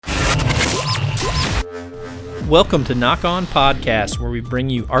Welcome to Nock On Podcast, where we bring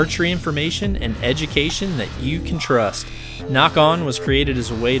you archery information and education that you can trust. Nock On was created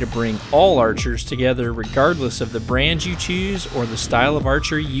as a way to bring all archers together regardless of the brand you choose or the style of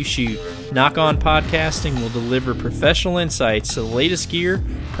archery you shoot. Nock On Podcasting will deliver professional insights to the latest gear,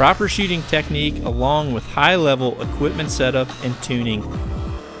 proper shooting technique, along with high-level equipment setup and tuning.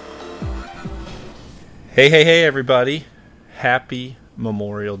 Hey, everybody. Happy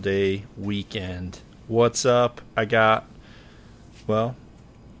Memorial Day weekend. What's up? I got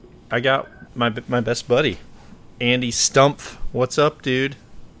my best buddy, Andy Stumpf. What's up, dude?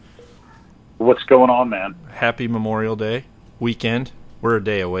 What's going on, man? Happy Memorial Day weekend. We're a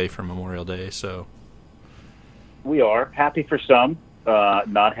day away from Memorial Day, so. We are. Happy for some,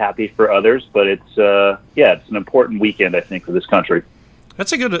 not happy for others, but it's an important weekend, I think, for this country.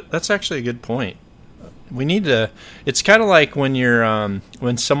 That's actually a good point. We need to, it's kind of like when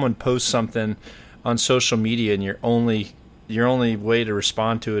when someone posts something on social media and your only way to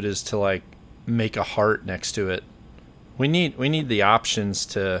respond to it is to like make a heart next to it. We need the options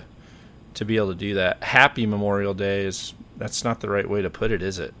to be able to do that. Happy Memorial Day that's not the right way to put it,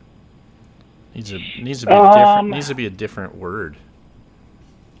 is it? Needs to be different. Needs to be a different word.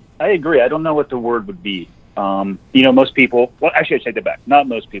 I agree. I don't know what the word would be. Most people. Well, actually, I take that back. Not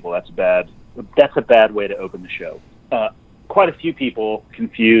most people. That's a bad way to open the show. Quite a few people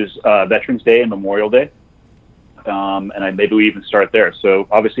confuse Veterans Day and Memorial Day, and maybe we even start there. So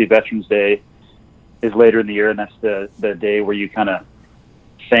obviously Veterans Day is later in the year, and that's the day where you kind of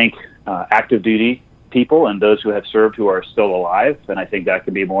thank active duty people and those who have served who are still alive, and I think that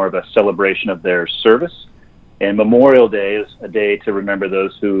could be more of a celebration of their service. And Memorial Day is a day to remember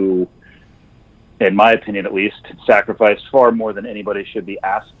those who, in my opinion at least, sacrificed far more than anybody should be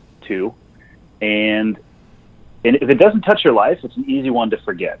asked to. And if it doesn't touch your life, it's an easy one to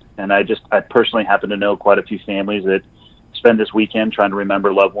forget. And I personally happen to know quite a few families that spend this weekend trying to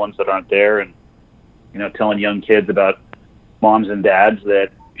remember loved ones that aren't there, and telling young kids about moms and dads that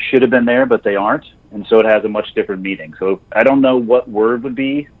should have been there but they aren't. And so it has a much different meaning. So I don't know what word would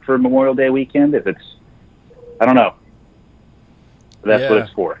be for Memorial Day weekend. I don't know. But that's what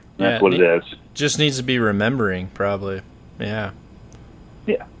it's for. That's what it is. Just needs to be remembering, probably. Yeah.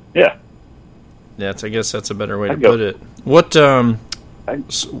 Yeah. I guess that's a better way to put it. Do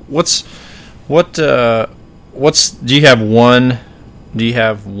you have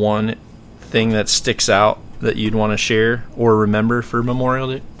one thing that sticks out that you'd want to share or remember for Memorial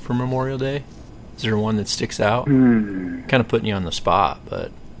Day? Is there one that sticks out? Kind of putting you on the spot,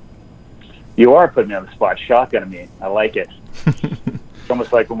 but you are putting me on the spot. Shotgun me. I like it. It's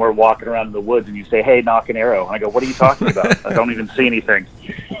almost like when we're walking around in the woods and you say, "Hey, knock an arrow," and I go, "What are you talking about?" I don't even see anything.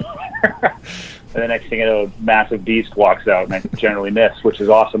 And the next thing you know, a massive beast walks out, and I generally miss, which is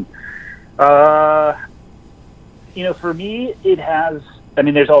awesome. For me, it has. I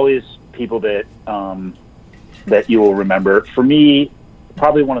mean, there's always people that you will remember. For me,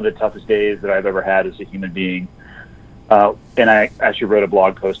 probably one of the toughest days that I've ever had as a human being. And I actually wrote a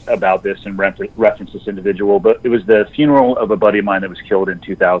blog post about this and referenced this individual, but it was the funeral of a buddy of mine that was killed in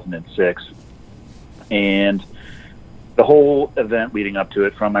 2006. And the whole event leading up to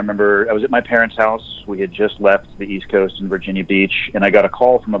it I remember I was at my parents' house. We had just left the East Coast in Virginia Beach, and I got a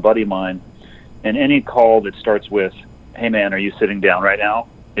call from a buddy of mine. And any call that starts with, "Hey man, are you sitting down right now?"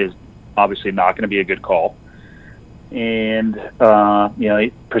 is obviously not going to be a good call. And,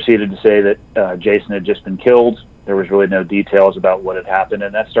 he proceeded to say that Jason had just been killed. There was really no details about what had happened,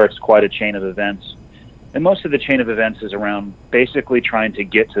 and that starts quite a chain of events. And most of the chain of events is around basically trying to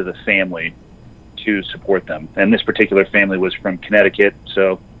get to the family to support them. And this particular family was from Connecticut,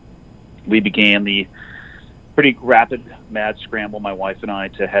 so we began the pretty rapid, mad scramble, my wife and I,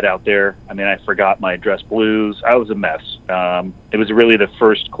 to head out there. I mean, I forgot my dress blues. I was a mess. It was really the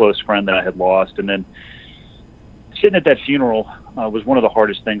first close friend that I had lost, and then sitting at that funeral was one of the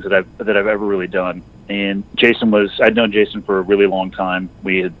hardest things that I've ever really done. And I'd known Jason for a really long time.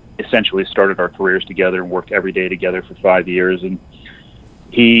 We had essentially started our careers together and worked every day together for 5 years. And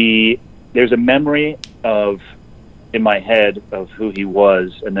there's a memory in my head of who he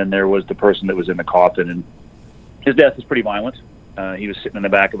was, and then there was the person that was in the coffin. And his death was pretty violent. He was sitting in the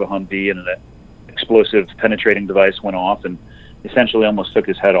back of a Humvee, and an explosive penetrating device went off and essentially almost took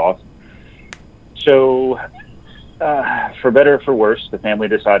his head off. So, for better or for worse, the family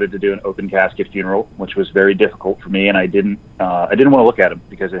decided to do an open casket funeral, which was very difficult for me, and I didn't want to look at him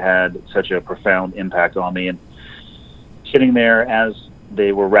because it had such a profound impact on me. And sitting there as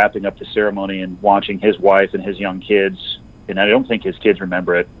they were wrapping up the ceremony and watching his wife and his young kids, and I don't think his kids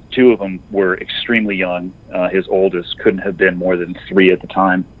remember it. 2 of them were extremely young. His oldest couldn't have been more than 3 at the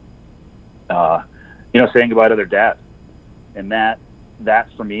time. saying goodbye to their dad. And that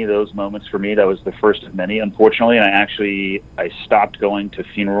for me, those moments for me, that was the first of many, unfortunately. And I stopped going to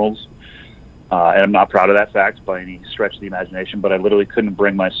funerals. And I'm not proud of that fact by any stretch of the imagination, but I literally couldn't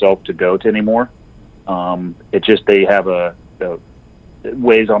bring myself to go to anymore. They have it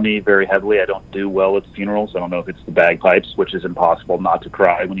weighs on me very heavily. I don't do well at funerals. I don't know if it's the bagpipes, which is impossible not to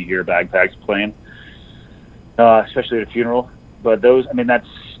cry when you hear bagpipes playing, especially at a funeral. But those are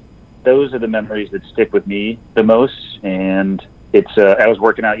the memories that stick with me the most. And I was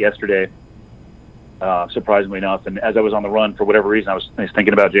working out yesterday, surprisingly enough, and as I was on the run, for whatever reason, I was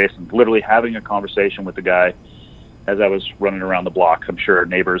thinking about Jason, literally having a conversation with the guy as I was running around the block. I'm sure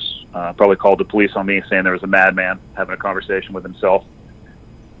neighbors probably called the police on me, saying there was a madman having a conversation with himself.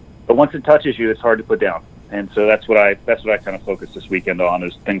 But once it touches you, it's hard to put down. And so that's what I kind of focused this weekend on,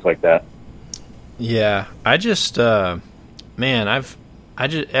 is things like that. Yeah, I just, every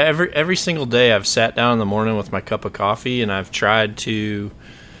single day I've sat down in the morning with my cup of coffee, and I've tried to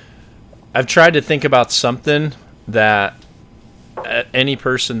think about something that any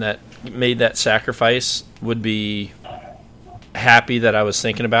person that made that sacrifice would be happy that I was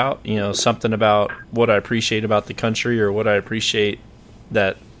thinking about, something about what I appreciate about the country, or what I appreciate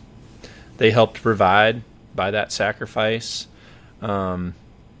that they helped provide by that sacrifice.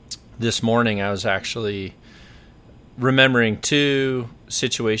 This morning I was actually remembering two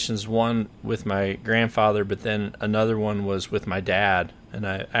situations, one with my grandfather, but then another one was with my dad. And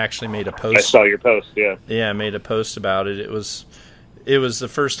I actually made a post. I saw your post, yeah. Yeah, I made a post about it. It was the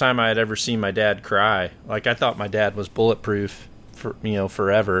first time I had ever seen my dad cry. Like, I thought my dad was bulletproof for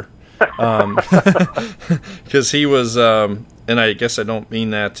forever. Because he was, and I guess I don't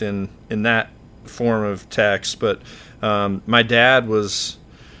mean that in that form of text, but my dad was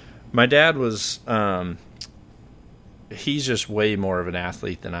he's just way more of an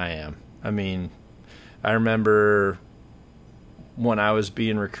athlete than I am. I mean, I remember when I was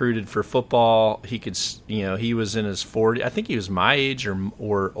being recruited for football, he was in his 40s. I think he was my age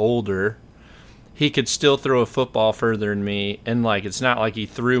or older. He could still throw a football further than me, and it's not like he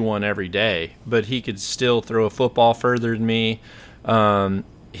threw one every day, but he could still throw a football further than me.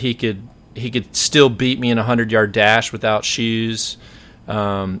 He could still beat me in a 100-yard dash without shoes.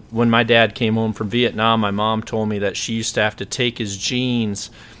 When my dad came home from Vietnam, my mom told me that she used to have to take his jeans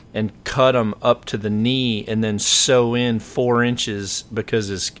and cut them up to the knee and then sew in 4 inches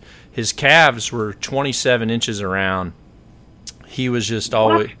because his calves were 27 inches around. He was just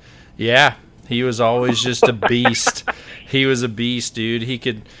always, he was always just a beast. He was a beast, dude. He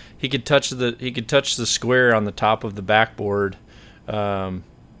could touch the square on the top of the backboard,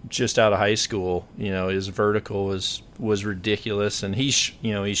 just out of high school. His vertical was ridiculous, and he's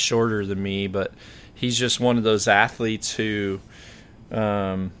shorter than me, but he's just one of those athletes who,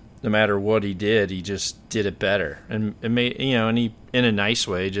 no matter what he did, he just did it better, and it made, and he, in a nice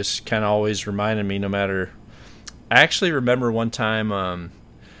way, just kind of always reminded me. No matter, I actually remember one time,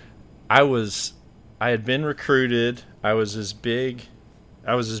 I had been recruited. I was as big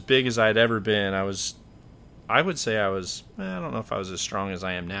as I'd ever been. I would say I don't know if I was as strong as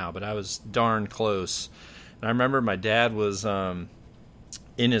I am now, but I was darn close. And I remember my dad was in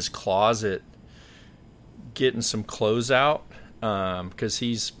his closet getting some clothes out, because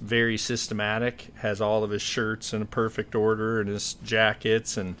he's very systematic, has all of his shirts in a perfect order and his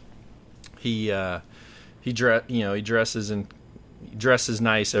jackets, and he dresses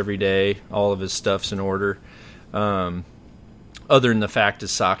nice every day. All of his stuff's in order. Other than the fact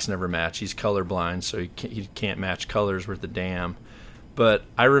his socks never match. He's colorblind, so he can't match colors worth a damn. But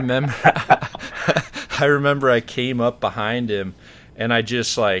I remember I came up behind him and I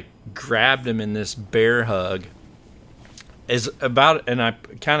just grabbed him in this bear hug. And I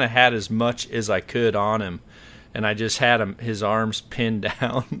kind of had as much as I could on him, and I just had his arms pinned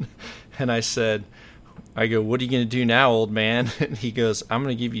down, and I go, "What are you going to do now, old man?" And he goes, "I'm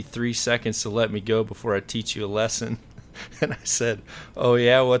going to give you 3 seconds to let me go before I teach you a lesson." And I said, "Oh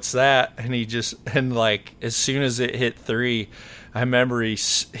yeah, what's that?" And as soon as it hit 3, I remember he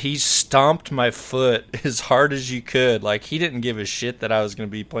stomped my foot as hard as you could. He didn't give a shit that I was going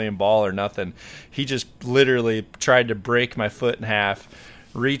to be playing ball or nothing. He just literally tried to break my foot in half,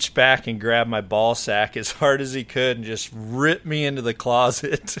 reached back and grabbed my ball sack as hard as he could and just ripped me into the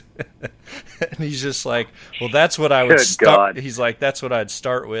closet. And he's just like, "Well, that's what I would start." He's like, "That's what I'd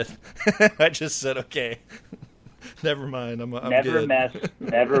start with." I just said, "Okay. Never mind. I'm good."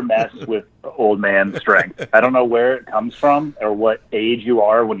 Never mess with old man strength. I don't know where it comes from or what age you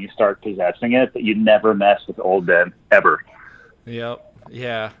are when you start possessing it, but you never mess with old men ever. Yep.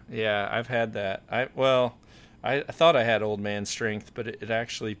 Yeah. I've had that. I thought I had old man strength, but it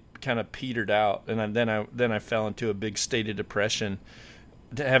actually kind of petered out, and then I fell into a big state of depression.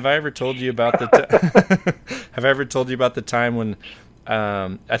 Have I ever told you about the Have I ever told you about the time when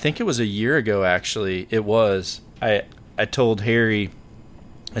I think it was a year ago, actually. It was. I told Harry,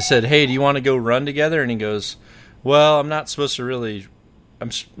 I said, "Hey, do you want to go run together?" And he goes, "Well, I'm not supposed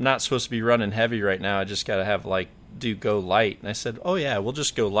to be running heavy right now. I just got to have go light." And I said, "Oh yeah, we'll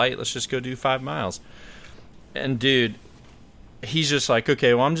just go light. Let's just go do 5 miles." And dude, he's just like,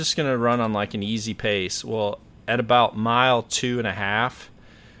 "Okay, well, I'm just going to run on an easy pace." Well, at about mile 2.5,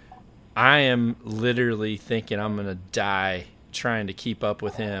 I am literally thinking I'm going to die trying to keep up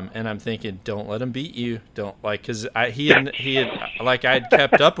with him. And I'm thinking, don't let him beat you. Don't cause he had I'd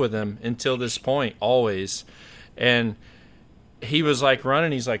kept up with him until this point always. And he was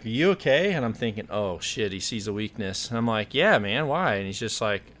running. He's like, "Are you okay?" And I'm thinking, oh shit, he sees a weakness. And I'm like, "Yeah, man, why?" And he's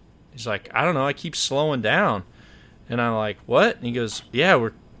like, "I don't know. I keep slowing down." And I'm like, "What?" And he goes, "Yeah,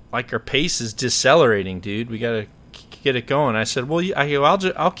 we're our pace is decelerating, dude. We got to get it going." I said, "Well,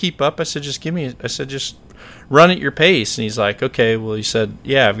 I'll keep up." I said, just run at your pace." And he's like, "Okay." Well, he said,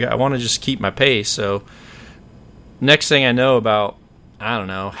 "Yeah, I want to just keep my pace." So next thing I know, about, I don't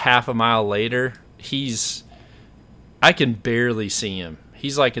know, half a mile later, I can barely see him.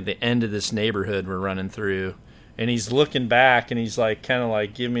 He's at the end of this neighborhood we're running through, and he's looking back, and he's kind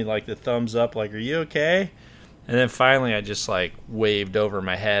of giving me the thumbs up, "Are you okay?" And then finally I just waved over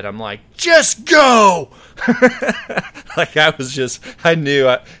my head. I'm like, "Just go!" I knew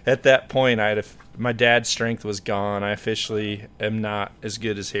at that point my dad's strength was gone. I officially am not as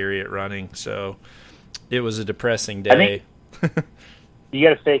good as Harry at running. So it was a depressing day. I think you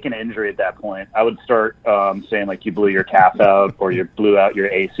got to fake an injury at that point. I would start saying you blew your calf out or you blew out your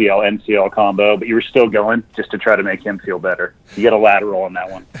ACL, MCL combo, but you were still going just to try to make him feel better. You got a lateral on that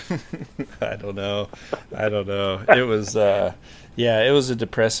one. I don't know. It was, it was a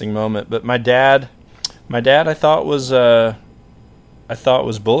depressing moment. But my dad, I thought was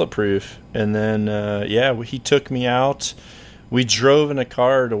bulletproof. And then, he took me out. We drove in a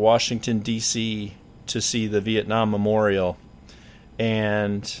car to Washington, D.C. to see the Vietnam Memorial.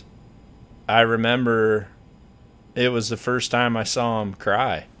 And I remember it was the first time I saw him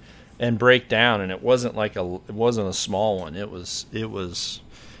cry and break down, and it wasn't a small one. It was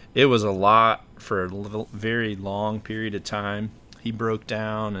a lot for a very long period of time. He broke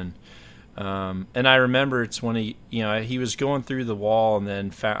down, and I remember it's when he was going through the wall, and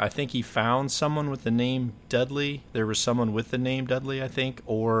then I think he found someone with the name Dudley. There was someone with the name Dudley, I think,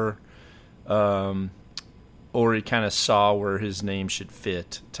 or he kind of saw where his name should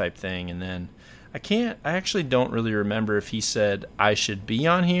fit, type thing. And then I actually don't really remember if he said I should be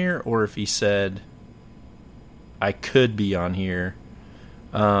on here or if he said I could be on here.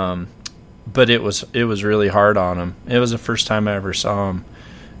 But it was really hard on him. It was the first time I ever saw him,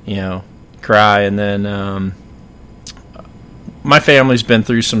 cry. And then my family's been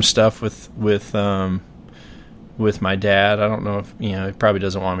through some stuff with my dad. I don't know if, he probably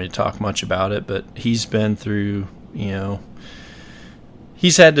doesn't want me to talk much about it, but he's been through,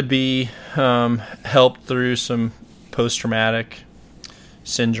 he's had to be helped through some post-traumatic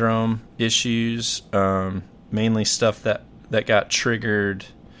syndrome issues, mainly stuff that got triggered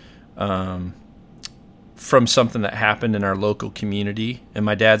from something that happened in our local community. And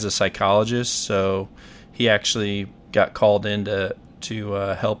my dad's a psychologist, so he actually got called in to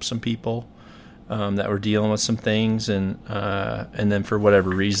help some people that were dealing with some things, and then for whatever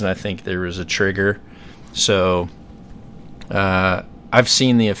reason, I think there was a trigger. So I've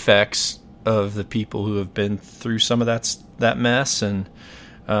seen the effects of the people who have been through some of that mess, and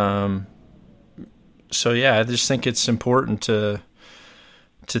so yeah, I just think it's important to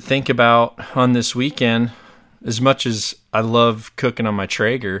think about on this weekend. As much as I love cooking on my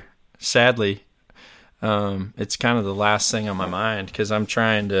Traeger, sadly, it's kind of the last thing on my mind, because I'm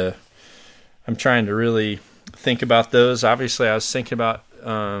trying to really think about those. Obviously, I was thinking about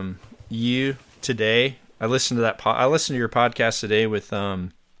you today. I listened to your podcast today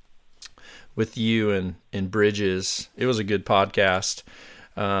with you and Bridges. It was a good podcast.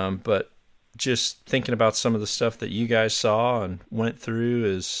 But just thinking about some of the stuff that you guys saw and went through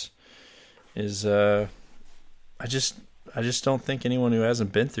is I just don't think anyone who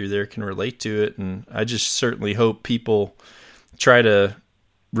hasn't been through there can relate to it. And I just certainly hope people try to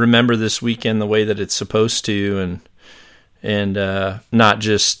remember this weekend the way that it's supposed to, and not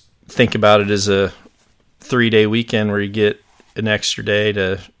just think about it as a 3-day weekend where you get an extra day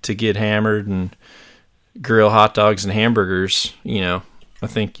to get hammered and grill hot dogs and hamburgers. I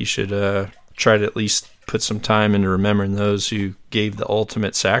think you should try to at least put some time into remembering those who gave the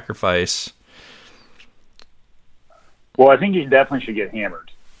ultimate sacrifice. Well, I think you definitely should get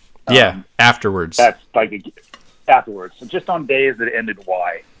hammered. Yeah, afterwards. That's like afterwards. So just on days that ended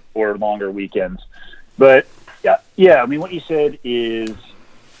Y or longer weekends. But yeah. I mean, what you said is,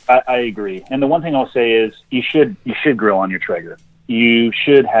 I agree. And the one thing I'll say is, you should grill on your Traeger. You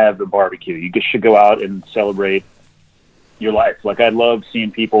should have the barbecue. You just should go out and celebrate your life. Like, I love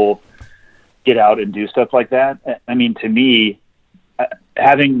seeing people get out and do stuff like that. I mean, to me,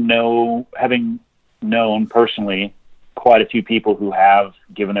 having known personally quite a few people who have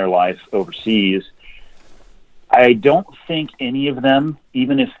given their life overseas, I don't think any of them,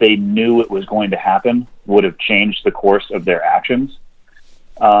 even if they knew it was going to happen, would have changed the course of their actions.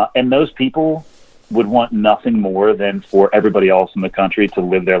 And those people would want nothing more than for everybody else in the country to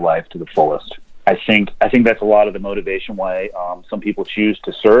live their life to the fullest. I think that's a lot of the motivation why some people choose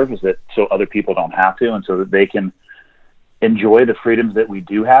to serve, is that so other people don't have to, and so that they can enjoy the freedoms that we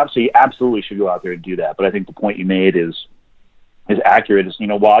do have. So you absolutely should go out there and do that. But I think the point you made is accurate. Is,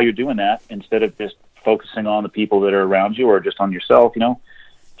 while you're doing that, instead of just focusing on the people that are around you or just on yourself,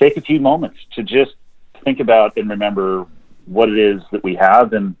 take a few moments to just think about and remember what it is that we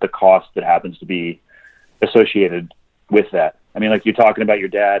have and the cost that happens to be associated with that. I mean, like, you're talking about your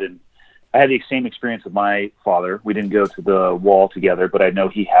dad, and I had the same experience with my father. We didn't go to the wall together, but I know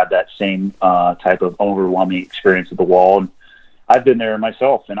he had that same type of overwhelming experience at the wall. And I've been there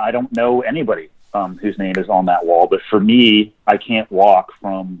myself, and I don't know anybody whose name is on that wall. But for me, I can't walk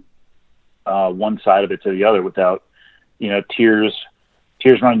from one side of it to the other without, tears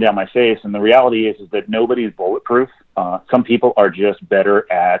running down my face. And the reality is that nobody's bulletproof. Some people are just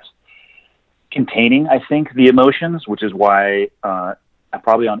better at containing, I think, the emotions, which is why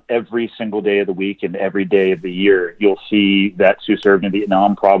probably on every single day of the week and every day of the year, you'll see vets who served in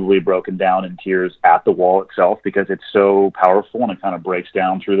Vietnam probably broken down in tears at the wall itself, because it's so powerful and it kind of breaks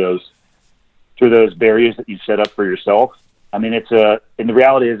down through those barriers that you set up for yourself. I mean, and the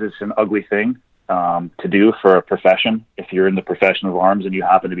reality is, it's an ugly thing to do for a profession. If you're in the profession of arms and you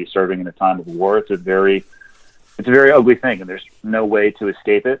happen to be serving in a time of war, it's a very ugly thing, and there's no way to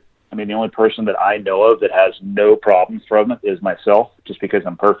escape it. I mean, the only person that I know of that has no problems from it is myself, just because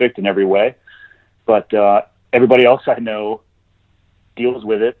I'm perfect in every way. But everybody else I know deals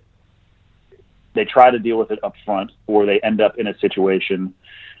with it. They try to deal with it up front, or they end up in a situation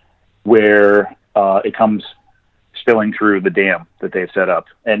where it comes spilling through the dam that they've set up.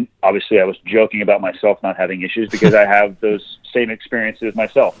 And obviously I was joking about myself not having issues, because I have those same experiences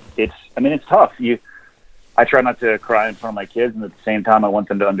myself. It's tough. I try not to cry in front of my kids, and at the same time, I want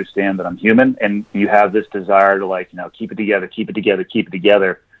them to understand that I'm human. And you have this desire to keep it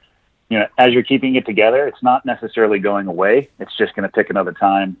together. As you're keeping it together, it's not necessarily going away. It's just going to take another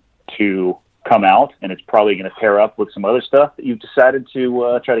time to come out, and it's probably going to pair up with some other stuff that you've decided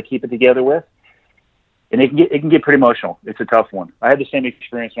to try to keep it together with. And it can get pretty emotional. It's a tough one. I had the same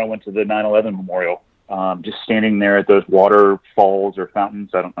experience when I went to the 9/11 memorial. Just standing there at those waterfalls or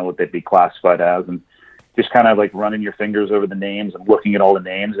fountains, I don't know what they'd be classified as, and just kind of like running your fingers over the names and looking at all the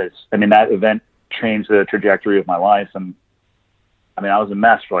names. That event changed the trajectory of my life. And I was a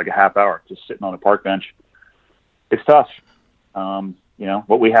mess for like a half hour, just sitting on a park bench. It's tough.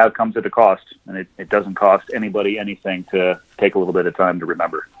 What we have comes at a cost, and it doesn't cost anybody anything to take a little bit of time to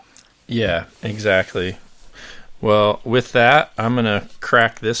remember. Yeah, exactly. Well, with that, I'm going to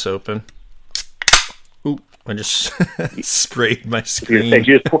crack this open. Ooh, I just sprayed my screen. I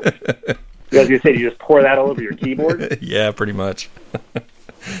was going to say, you just pour that all over your keyboard? Yeah, pretty much.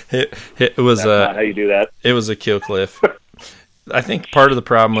 It was That's not how you do that. It was a kill cliff. I think part of the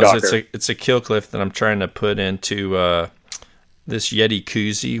problem was it's a kill cliff that I'm trying to put into this Yeti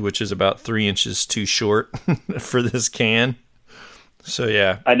koozie, which is about 3 inches too short for this can. So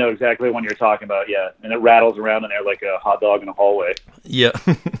yeah, I know exactly what you're talking about. Yeah, and it rattles around in there like a hot dog in a hallway. Yeah,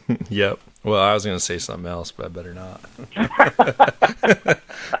 yep. Well, I was going to say something else, but I better not.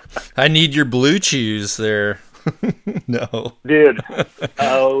 I need your blue chews there. No, dude.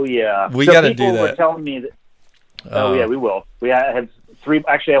 Oh yeah, we got to do that. People were telling me that. Oh yeah, we will. We have 3.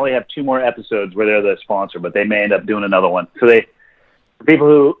 Actually, I only have 2 more episodes where they're the sponsor, but they may end up doing another one. So for people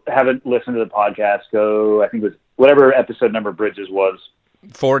who haven't listened to the podcast, go. I think it was whatever episode number Bridges was.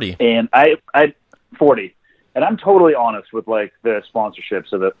 40. And I 40. And I'm totally honest with like the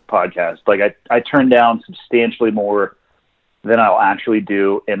sponsorships of the podcast. Like I turn down substantially more than I'll actually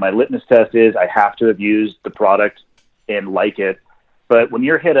do. And my litmus test is I have to have used the product and like it. But when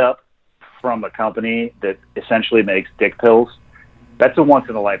you're hit up from a company that essentially makes dick pills, that's a once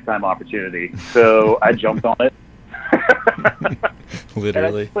in a lifetime opportunity. So I jumped on it.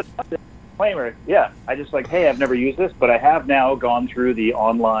 Literally. disclaimer. Yeah, I just like, hey, I've never used this, but I have now gone through the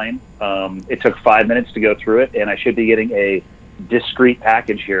online. It took 5 minutes to go through it, and I should be getting a discreet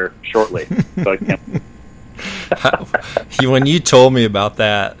package here shortly. So I can When you told me about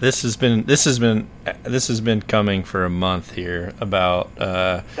that, this has been coming for a month here about.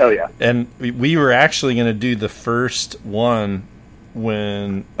 Oh yeah. And we were actually going to do the first one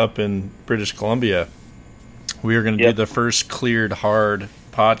when up in British Columbia. We were going to do the first Cleared Hard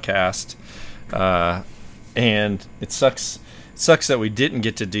podcast, and it sucks that we didn't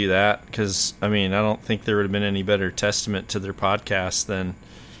get to do that because I mean I don't think there would have been any better testament to their podcast than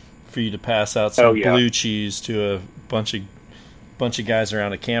for you to pass out some blue cheese to a bunch of guys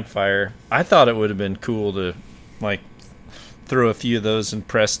around a campfire. I thought it would have been cool to like throw a few of those in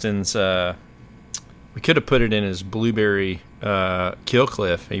Preston's. We could have put it in his blueberry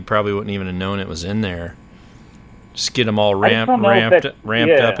Killcliff. He probably wouldn't even have known it was in there. Just get him all ramped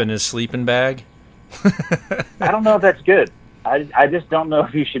up in his sleeping bag. I don't know if that's good. I just don't know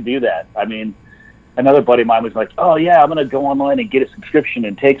if you should do that. I mean, another buddy of mine was like, oh, yeah, I'm going to go online and get a subscription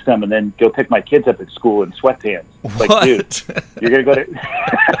and take some and then go pick my kids up at school in sweatpants. What? Like, dude, you're going to go to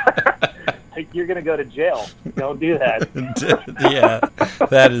you're going to go to jail. Don't do that. Yeah,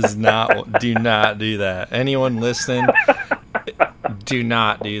 that is not. Do not do that. Anyone listening, do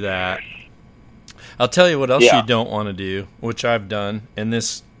not do that. I'll tell you what else you don't want to do, which I've done, and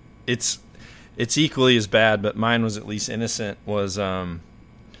it's equally as bad, but mine was at least innocent, was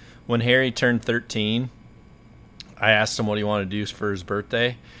when Harry turned 13, I asked him what he wanted to do for his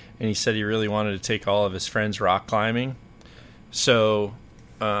birthday, and he said he really wanted to take all of his friends rock climbing. So,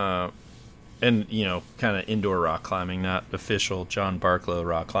 and, you know, kind of indoor rock climbing, not official John Barklow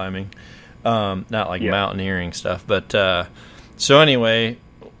rock climbing, not like mountaineering stuff. But so anyway,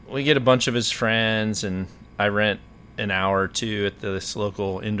 we get a bunch of his friends, and I rent an hour or two at this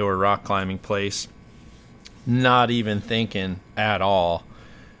local indoor rock climbing place. Not even thinking at all.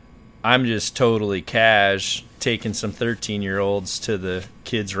 I'm just totally cash taking some 13-year-olds to the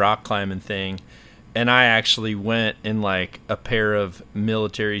kids rock climbing thing. And I actually went in like a pair of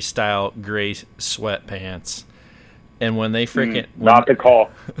military style gray sweatpants. And when they not the call.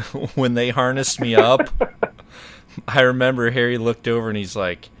 When they harnessed me up, I remember Harry looked over and he's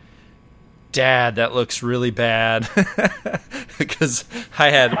like, Dad, that looks really bad. Because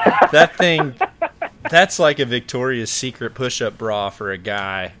I had that thing. That's like a Victoria's Secret push-up bra for a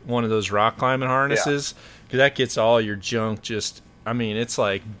guy. One of those rock climbing harnesses. Because that gets all your junk just, I mean, it's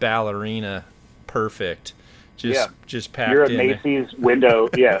like ballerina perfect. Just packed in. You're at Macy's window.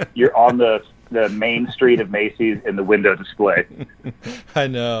 Yeah, you're on the main street of Macy's in the window display. I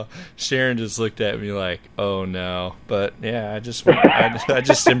know. Sharon just looked at me like, "Oh no!" But yeah, I just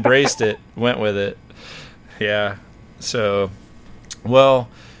embraced it, went with it. Yeah. So, well,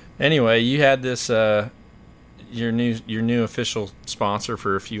 anyway, you had this your new official sponsor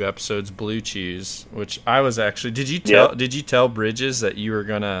for a few episodes, Blue Chews, which I was actually. Did you tell Bridges that you were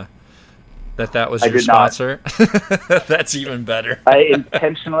gonna? That was your sponsor? That's even better. I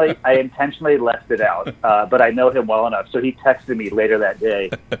intentionally left it out, but I know him well enough. So he texted me later that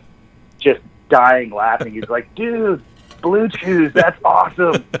day, just dying laughing. He's like, dude, Blue Chews, that's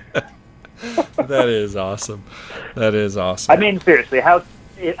awesome. That is awesome. That is awesome. I mean, seriously, how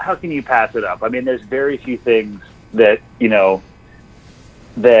can you pass it up? I mean, there's very few things that, you know,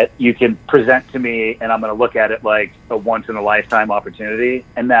 that you can present to me and I'm going to look at it like a once-in-a-lifetime opportunity,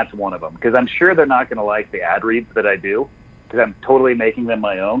 and that's one of them. Because I'm sure they're not going to like the ad reads that I do, because I'm totally making them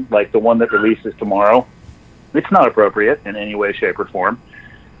my own. Like the one that releases tomorrow, it's not appropriate in any way, shape, or form,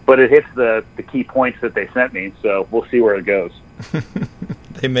 but it hits the key points that they sent me, so we'll see where it goes.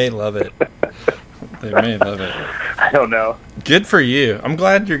 They may love it. They may love it. I don't know. Good for you. I'm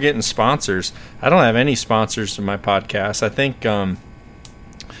glad you're getting sponsors. I don't have any sponsors in my podcast. I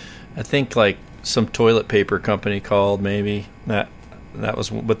think like some toilet paper company called maybe. That was,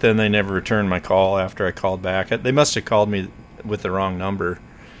 but then they never returned my call after I called back. They must have called me with the wrong number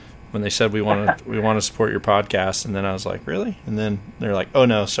when they said we want to support your podcast, and then I was like, really? And then they're like, oh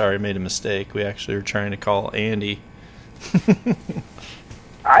no, sorry, made a mistake. We actually were trying to call Andy.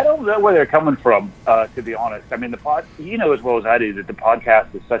 I don't know where they're coming from, to be honest. I mean, you know as well as I do that the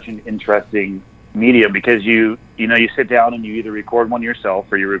podcast is such an interesting medium, because you sit down and you either record one yourself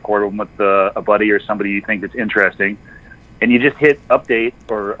or you record one with a buddy or somebody you think that's interesting, and you just hit update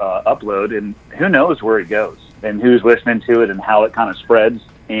or upload, and who knows where it goes and who's listening to it and how it kind of spreads.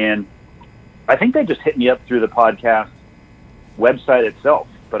 And I think they just hit me up through the podcast website itself,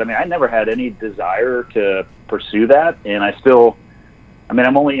 but I mean, I never had any desire to pursue that, and I I mean,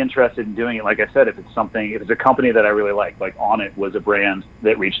 I'm only interested in doing it, like I said, if it's a company that I really like Onnit was a brand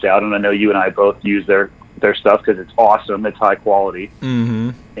that reached out, and I know you and I both use their stuff because it's awesome. It's high quality.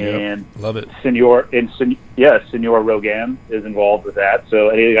 Mm-hmm. And yep. Love it. Senor Rogan is involved with that. So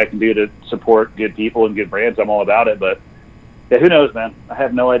anything I can do to support good people and good brands, I'm all about it. But yeah, who knows, man? I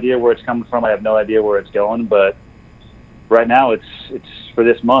have no idea where it's coming from. I have no idea where it's going. But right now, it's for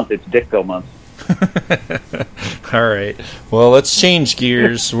this month. It's Dickville month. All right. Well, let's change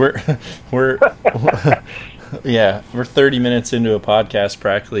gears. We're 30 minutes into a podcast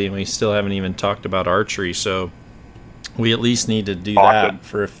practically, and we still haven't even talked about archery. So we at least need to do that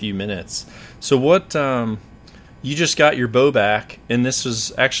for a few minutes. So what? You just got your bow back, and this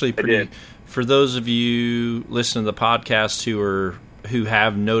was actually pretty. For those of you listening to the podcast who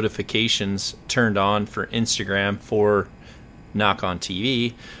have notifications turned on for Instagram for Nock On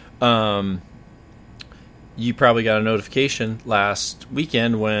TV. You probably got a notification last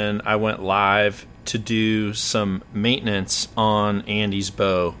weekend when I went live to do some maintenance on Andy's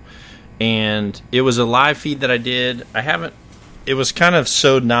bow. And it was a live feed that I did. It was kind of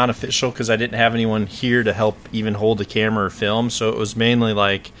so non-official because I didn't have anyone here to help even hold the camera or film. So it was mainly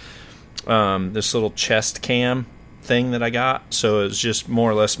like this little chest cam thing that I got. So it was just more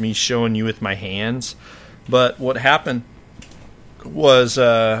or less me showing you with my hands. But what happened was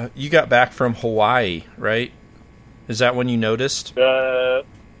you got back from Hawaii, right? Is that when you noticed? I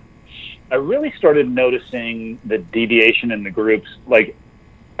really started noticing the deviation in the groups. Like,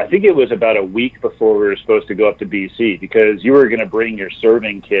 I think it was about a week before we were supposed to go up to BC because you were going to bring your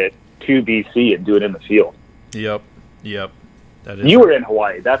serving kit to BC and do it in the field. Yep. That is. You were in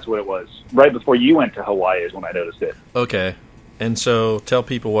Hawaii. That's what it was. Right before you went to Hawaii is when I noticed it. Okay. And so tell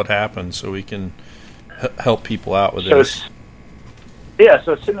people what happened so we can help people out with this. Yeah,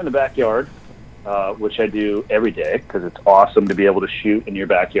 so sitting in the backyard, which I do every day because it's awesome to be able to shoot in your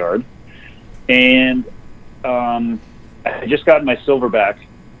backyard. And I just got my silverback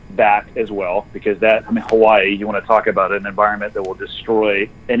back as well because Hawaii, you want to talk about an environment that will destroy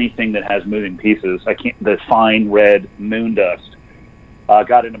anything that has moving pieces. The fine red moon dust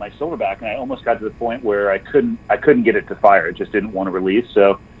got into my silverback, and I almost got to the point where I couldn't get it to fire. It just didn't want to release.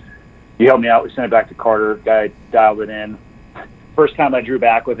 So you helped me out. We sent it back to Carter. Guy dialed it in. First time I drew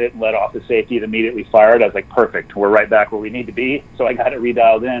back with it and let off the safety, it immediately fired. I was like, perfect. We're right back where we need to be. So I got it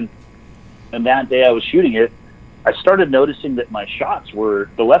redialed in. And that day I was shooting it, I started noticing that my shots the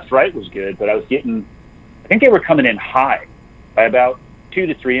left-right was good, but I think they were coming in high by about 2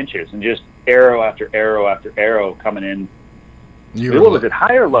 to 3 inches and just arrow after arrow after arrow coming in. Was it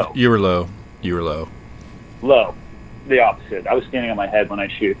high or low? You were low. Low. The opposite. I was standing on my head when I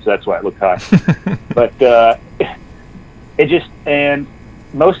shoot, so that's why it looked high. But, and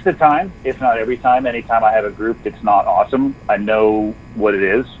most of the time, if not every time, anytime I have a group that's not awesome, I know what it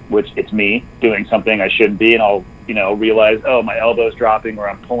is, which it's me doing something I shouldn't be, and I'll, realize, oh, my elbow's dropping, or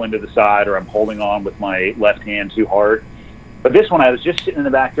I'm pulling to the side, or I'm holding on with my left hand too hard. But this one, I was just sitting in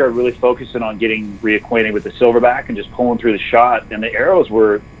the backyard really focusing on getting reacquainted with the silverback and just pulling through the shot, and the arrows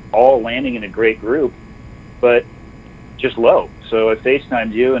were all landing in a great group, but just low. So I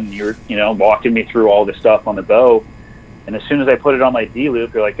FaceTimed you, and you're, walking me through all the stuff on the bow. And as soon as I put it on my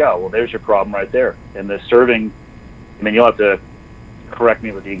D-loop, you're like, oh, well, there's your problem right there. And the serving, you'll have to correct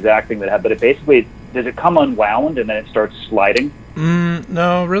me with the exact thing that happened, but it basically, does it come unwound and then it starts sliding?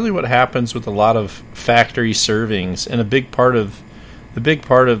 No, really what happens with a lot of factory servings, and a big part of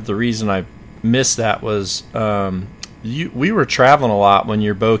the reason I missed that was we were traveling a lot when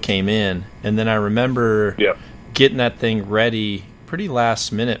your bow came in, and then I remember getting that thing ready pretty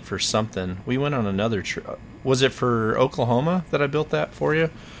last minute for something. We went on another trip. Was it for Oklahoma that I built that for you?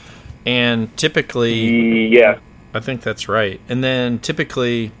 And typically... Yeah. I think that's right. And then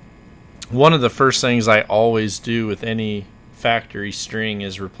typically, one of the first things I always do with any factory string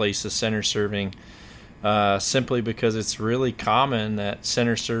is replace the center serving, simply because it's really common that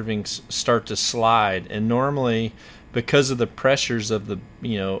center servings start to slide. And normally, because of the pressures of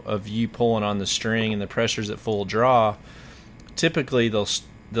you pulling on the string and the pressures at full draw, typically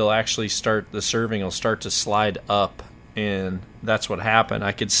they'll actually the serving will start to slide up, and that's what happened.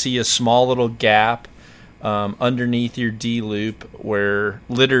 I could see a small little gap underneath your D loop where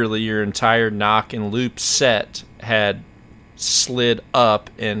literally your entire knock and loop set had slid up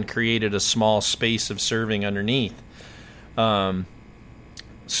and created a small space of serving underneath.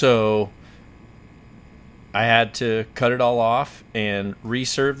 So I had to cut it all off and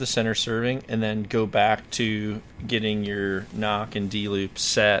reserve the center serving, and then go back to getting your knock and D loop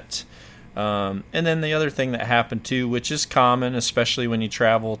set And then the other thing that happened too, which is common, especially when you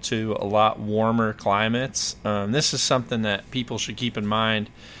travel to a lot warmer climates, this is something that people should keep in mind,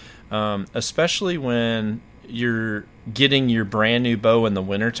 especially when you're getting your brand new bow in the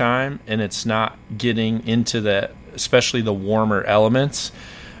wintertime and it's not getting into especially the warmer elements.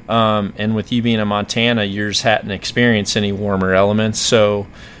 And with you being in Montana, yours hadn't experienced any warmer elements. So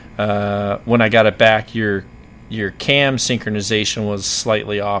when I got it back, your cam synchronization was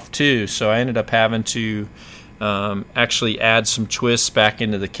slightly off too. So I ended up having to actually add some twists back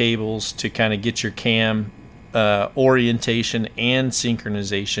into the cables to kind of get your cam orientation and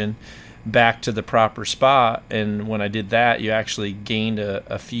synchronization back to the proper spot. And when I did that, you actually gained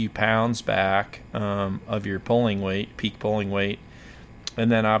a few pounds back of your pulling weight, peak pulling weight. And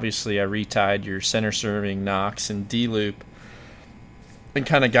then obviously I retied your center serving nocks and D-loop and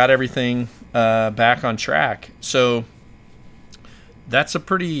kind of got everything back on track. So that's a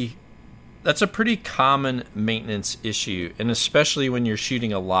pretty common maintenance issue, and especially when you're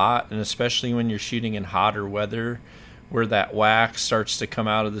shooting a lot, and especially when you're shooting in hotter weather where that wax starts to come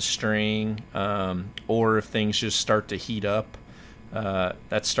out of the string, or if things just start to heat up,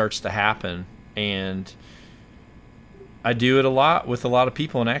 that starts to happen. And I do it a lot with a lot of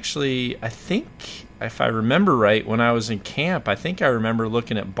people. And actually, I think, if I remember right, when I was in camp, I think I remember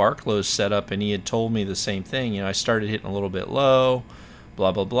looking at Barklow's setup, and he had told me the same thing. You know, I started hitting a little bit low,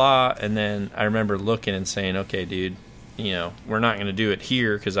 blah, blah, blah. And then I remember looking and saying, okay, dude, you know, we're not going to do it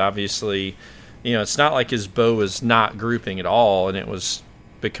here, because obviously, you know, it's not like his bow was not grouping at all and it was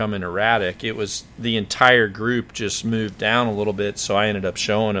becoming erratic. It was the entire group just moved down a little bit. So I ended up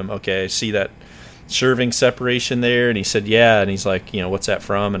showing him, okay, see that serving separation there? And he said, yeah. And he's like, you know, what's that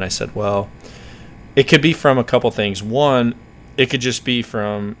from? And I said, well, it could be from a couple things. One, it could just be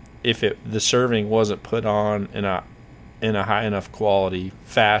from if the serving wasn't put on in a high enough quality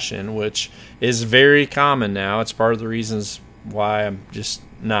fashion, which is very common now. It's part of the reasons why I'm just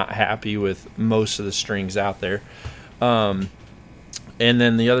not happy with most of the strings out there. And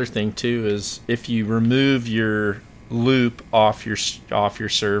then the other thing too is if you remove your loop off your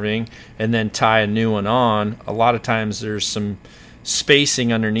serving and then tie a new one on, a lot of times there's some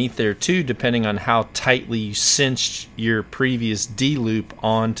spacing underneath there too, depending on how tightly you cinched your previous D loop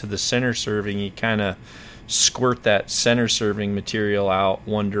onto the center serving. You kind of squirt that center serving material out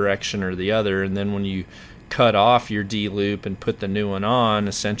one direction or the other, and then when you cut off your D loop and put the new one on,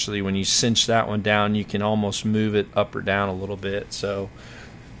 essentially when you cinch that one down, you can almost move it up or down a little bit. So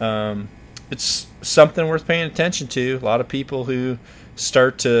it's something worth paying attention to. A lot of people who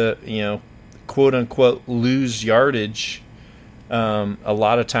start to, you know, quote unquote lose yardage, a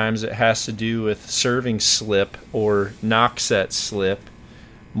lot of times it has to do with serving slip or knock set slip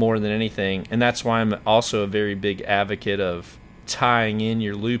more than anything. And that's why I'm also a very big advocate of tying in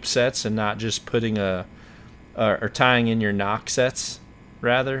your loop sets and not just putting or tying in your knock sets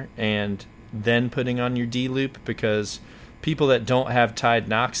rather, and then putting on your D loop, because people that don't have tied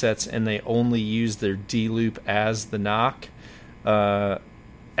knock sets and they only use their D loop as the knock,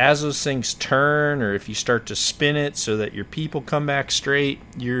 as those things turn, or if you start to spin it so that your people come back straight,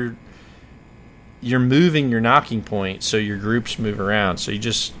 you're moving your knocking point so your groups move around. So you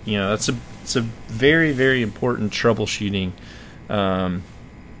just, you know, it's a very, very important troubleshooting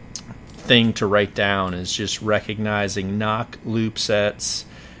thing to write down, is just recognizing knock loop sets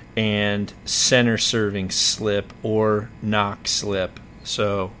and center serving slip or knock slip.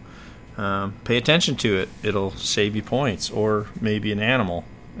 So pay attention to it. It'll save you points, or maybe an animal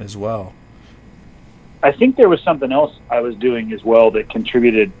as well. I think there was something else I was doing as well that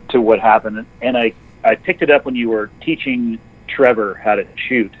contributed to what happened, and I picked it up when you were teaching Trevor how to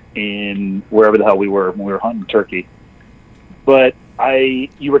shoot in wherever the hell we were when we were hunting turkey. But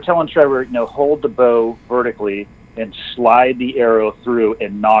you were telling Trevor, you know, hold the bow vertically and slide the arrow through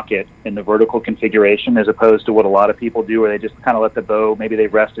and knock it in the vertical configuration, as opposed to what a lot of people do, where they just kind of let the bow, maybe they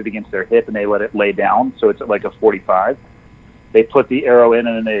rest it against their hip and they let it lay down, so it's like a 45. They put the arrow in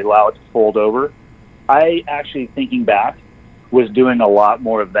and then they allow it to fold over. I actually, thinking back, was doing a lot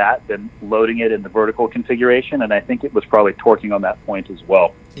more of that than loading it in the vertical configuration, and I think it was probably torquing on that point as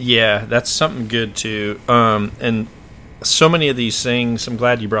well. Yeah, that's something good too. And so many of these things, I'm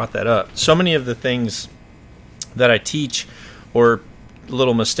glad you brought that up. So many of the things that I teach, or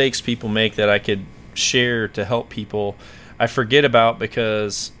little mistakes people make that I could share to help people, I forget about,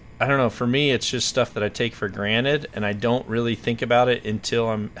 because I don't know, for me it's just stuff that I take for granted and I don't really think about it until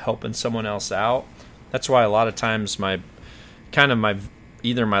I'm helping someone else out. That's why a lot of times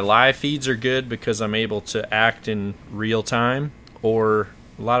either my live feeds are good because I'm able to act in real time, or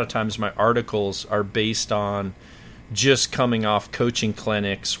a lot of times my articles are based on just coming off coaching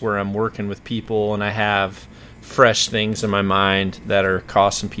clinics where I'm working with people and I have fresh things in my mind that are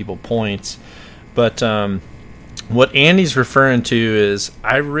costing people points. But what Andy's referring to is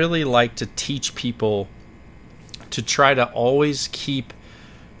I really like to teach people to try to always keep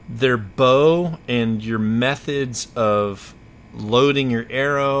their bow and your methods of loading your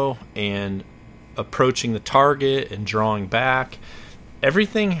arrow and approaching the target and drawing back.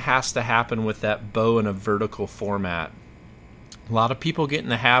 Everything has to happen with that bow in a vertical format. A lot of people get in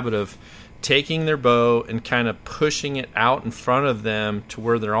the habit of taking their bow and kind of pushing it out in front of them to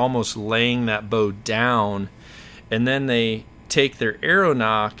where they're almost laying that bow down, and then they take their arrow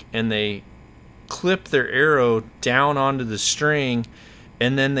nock and they clip their arrow down onto the string,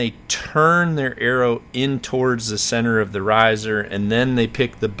 and then they turn their arrow in towards the center of the riser, and then they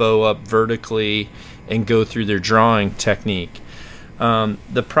pick the bow up vertically and go through their drawing technique.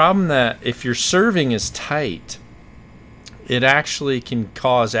 The problem that if your serving is tight, it actually can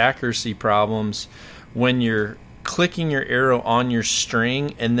cause accuracy problems when you're clicking your arrow on your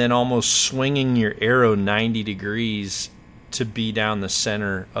string and then almost swinging your arrow 90 degrees to be down the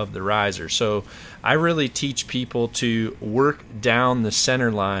center of the riser. So I really teach people to work down the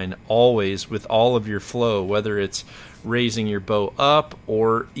center line always with all of your flow, whether it's raising your bow up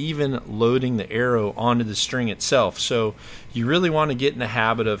or even loading the arrow onto the string itself. So you really want to get in the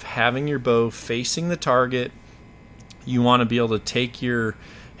habit of having your bow facing the target. You want to be able to take your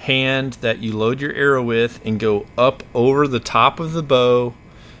hand that you load your arrow with and go up over the top of the bow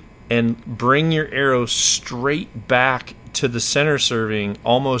and bring your arrow straight back to the center serving,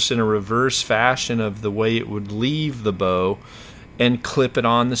 almost in a reverse fashion of the way it would leave the bow, and clip it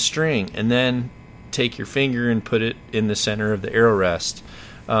on the string, and then take your finger and put it in the center of the arrow rest,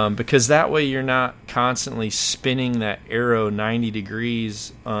 because that way you're not constantly spinning that arrow 90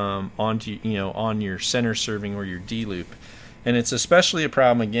 degrees onto, on your center serving or your D loop. And it's especially a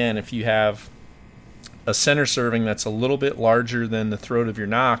problem again if you have a center serving that's a little bit larger than the throat of your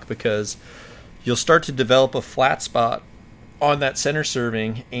nock, because you'll start to develop a flat spot on that center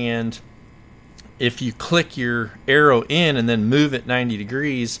serving, and if you click your arrow in and then move it 90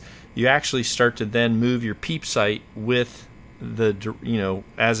 degrees, you actually start to then move your peep sight with the,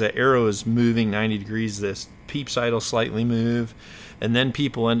 as the arrow is moving 90 degrees, this peep sight will slightly move, and then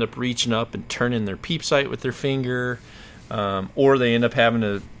people end up reaching up and turning their peep sight with their finger, or they end up having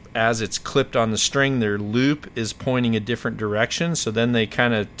to, as it's clipped on the string, their loop is pointing a different direction, so then they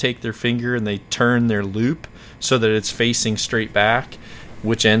kind of take their finger and they turn their loop so that it's facing straight back,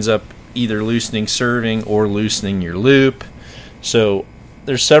 which ends up either loosening serving or loosening your loop. So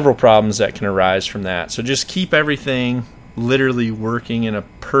there's several problems that can arise from that. So just keep everything literally working in a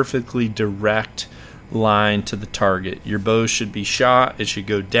perfectly direct line to the target. Your bow should be shot. It should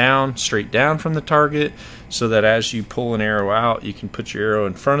go down, straight down from the target, so that as you pull an arrow out, you can put your arrow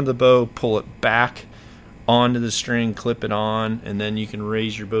in front of the bow, pull it back onto the string, clip it on, and then you can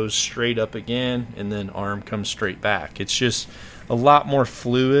raise your bow straight up again, and then arm comes straight back. It's just a lot more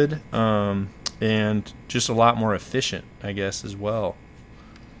fluid, and just a lot more efficient, I guess, as well.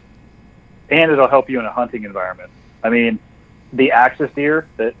 And it'll help you in a hunting environment. I mean, the axis deer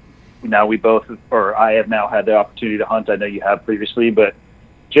that now we both, or I have now had the opportunity to hunt, I know you have previously, but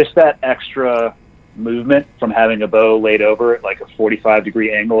just that extra movement from having a bow laid over at like a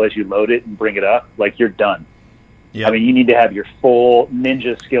 45-degree angle as you load it and bring it up, like you're done. Yep. I mean, you need to have your full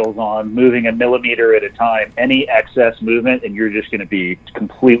ninja skills on, moving a millimeter at a time. Any excess movement, and you're just going to be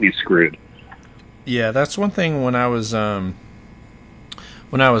completely screwed. Yeah, that's one thing when I was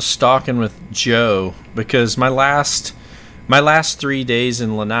stalking with Joe, because my last 3 days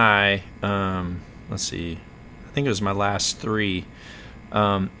in Lanai, let's see, I think it was my last 3.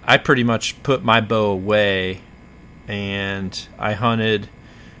 I pretty much put my bow away, and I hunted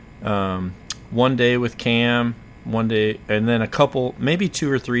one day with Cam, one day, and then a couple, maybe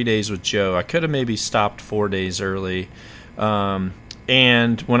 2 or 3 days with Joe. I could have maybe stopped 4 days early.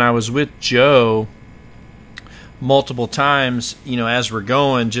 And when I was with Joe multiple times, as we're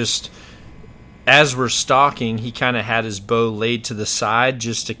going, just as we're stalking, he kind of had his bow laid to the side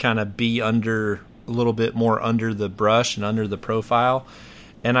just to kind of be under, a little bit more under the brush and under the profile.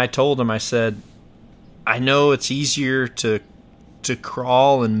 And I told him, I said, I know it's easier to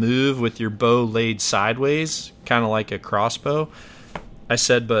crawl and move with your bow laid sideways, kind of like a crossbow. I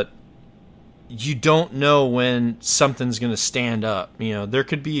said, but you don't know when something's going to stand up. There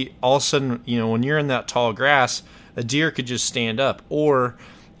could be all of a sudden, when you're in that tall grass, a deer could just stand up. Or,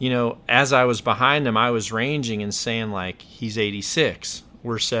 as I was behind him, I was ranging and saying, like, he's 86,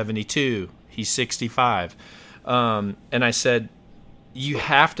 we're 72, he's 65. And I said, you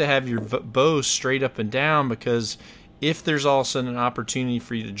have to have your bow straight up and down, because if there's all of a sudden an opportunity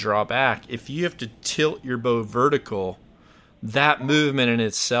for you to draw back, if you have to tilt your bow vertical, that movement in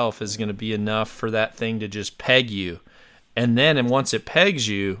itself is going to be enough for that thing to just peg you. And once it pegs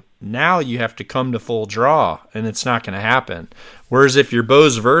you, now you have to come to full draw, and it's not going to happen. Whereas if your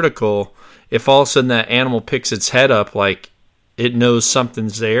bow's vertical, if all of a sudden that animal picks its head up like it knows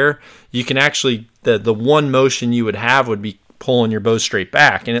something's there, you can actually, the one motion you would have would be pulling your bow straight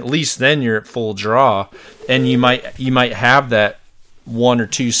back, and at least then you're at full draw, and you might have that 1 or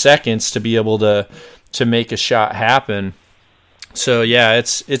 2 seconds to be able to make a shot happen. So yeah,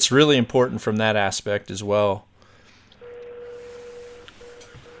 it's really important from that aspect as well.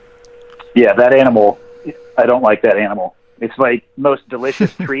 Yeah, that animal, I don't like that animal. It's my most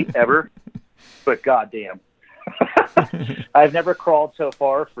delicious treat ever, but goddamn. I've never crawled so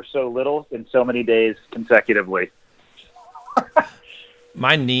far for so little in so many days consecutively.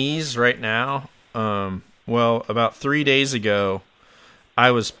 My knees right now, about 3 days ago,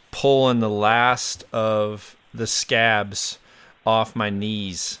 I was pulling the last of the scabs off my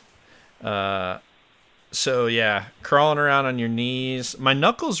knees. So yeah, crawling around on your knees. My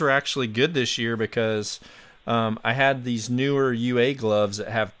knuckles were actually good this year because I had these newer UA gloves that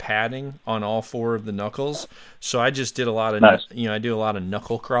have padding on all 4 of the knuckles. So I just did a lot of, nice. I do a lot of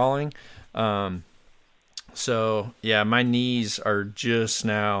knuckle crawling. So yeah, my knees are just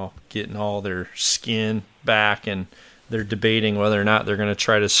now getting all their skin back, and they're debating whether or not they're going to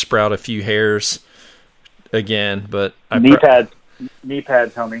try to sprout a few hairs again. But knee pads,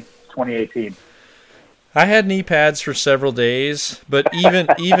 homie. 2018. I had knee pads for several days, but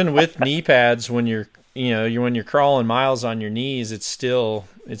even with knee pads, when you're crawling miles on your knees, it's still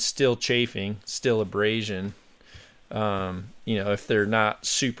chafing, still abrasion. If they're not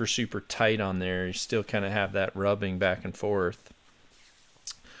super, super tight on there, you still kind of have that rubbing back and forth.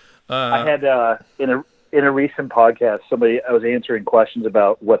 I had in a recent podcast, I was answering questions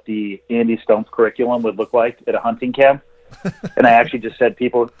about what the Andy Stumpf curriculum would look like at a hunting camp. And I actually just said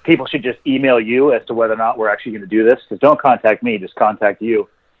people should just email you as to whether or not we're actually going to do this. Because don't contact me, just contact you.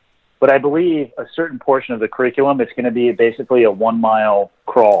 But I believe a certain portion of the curriculum, it's going to be basically a 1 mile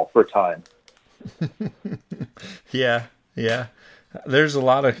crawl for time. Yeah. There's a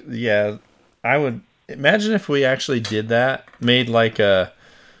lot of, I would imagine if we actually did that, made like a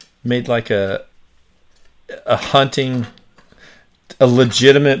hunting, a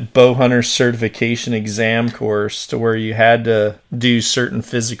legitimate bow hunter certification exam course to where you had to do certain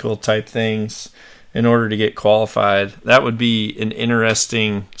physical type things in order to get qualified. That would be an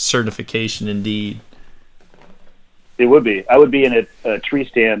interesting certification indeed. It would be. I would be in a tree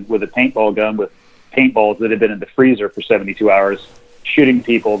stand with a paintball gun with paintballs that had been in the freezer for 72 hours, shooting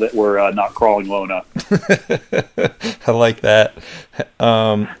people that were not crawling low enough. I like that.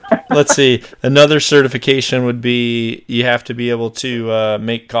 Let's see. Another certification would be you have to be able to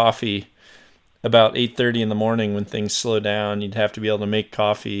make coffee about 8:30 in the morning when things slow down. You'd have to be able to make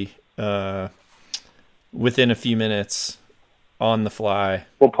coffee within a few minutes on the fly.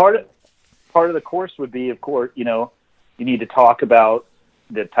 Well, part of the course would be, of course, you need to talk about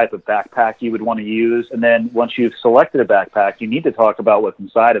the type of backpack you would want to use. And then once you've selected a backpack, you need to talk about what's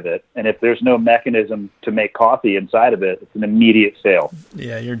inside of it. And if there's no mechanism to make coffee inside of it, it's an immediate fail.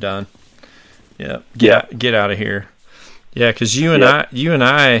 Yeah, you're done. Yeah. Get out of here. Yeah. Cause you and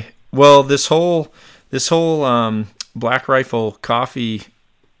I, well, this whole Black Rifle coffee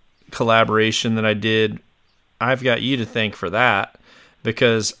collaboration that I did, I've got you to thank for that,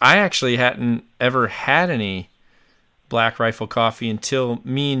 because I actually hadn't ever had any Black Rifle coffee until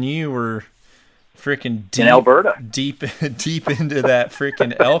me and you were freaking in Alberta, deep into that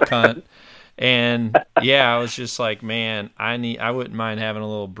freaking elk hunt. And yeah, I was just like, man, I wouldn't mind having a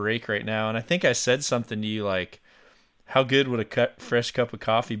little break right now. And I think I said something to you like, how good would a fresh cup of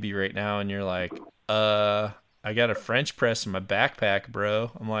coffee be right now? And you're like, I got a French press in my backpack,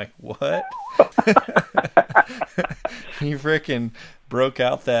 bro. I'm like, what? You freaking broke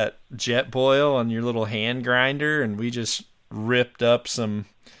out that jet boil on your little hand grinder, and we just ripped up some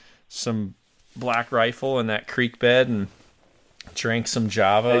Black Rifle in that creek bed and drank some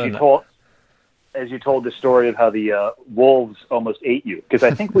Java. As you told the story of how the wolves almost ate you, because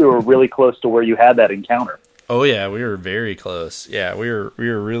I think we were really close to where you had that encounter. Oh yeah, we were very close. Yeah, we were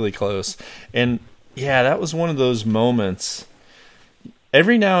really close. And yeah, that was one of those moments.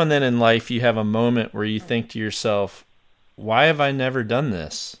 Every now and then in life, you have a moment where you think to yourself, why have I never done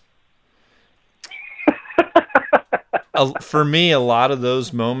this? For me, a lot of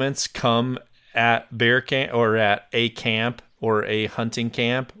those moments come at bear camp or at a camp or a hunting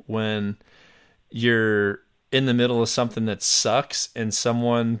camp when you're in the middle of something that sucks and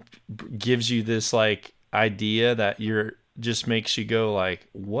someone gives you this like idea that just makes you go like,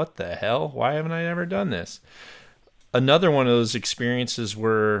 what the hell? Why haven't I ever done this? Another one of those experiences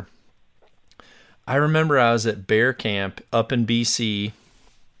where I remember I was at bear camp up in BC,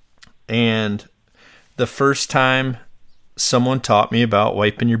 and the first time someone taught me about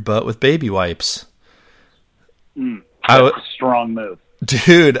wiping your butt with baby wipes. That's a strong move.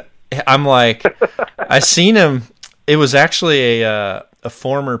 Dude, I'm like, I seen him. It was actually a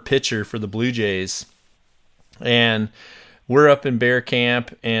former pitcher for the Blue Jays, and we're up in bear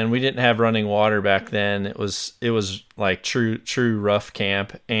camp, and we didn't have running water back then. It was like true rough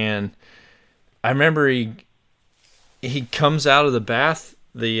camp, and I remember he comes out of the bath,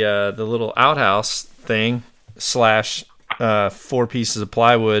 the little outhouse thing / 4 pieces of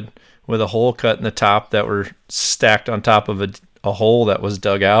plywood with a hole cut in the top that were stacked on top of a hole that was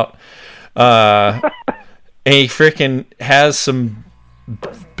dug out. And he freaking has some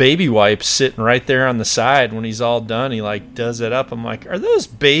baby wipes sitting right there on the side. When he's all done, he like does it up. I'm like, are those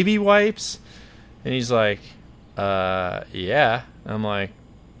baby wipes? And he's like, yeah. I'm like,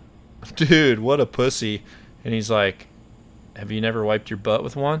 dude, what a pussy. And he's like, have you never wiped your butt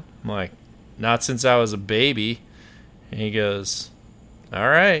with one? I'm like, not since I was a baby. And he goes, all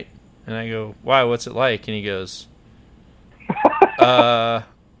right. And I go, why, what's it like? And he goes,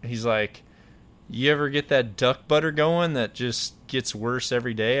 he's like, you ever get that duck butter going that just gets worse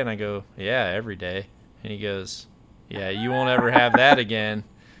every day? And I go, yeah, every day. And he goes, yeah, you won't ever have that again.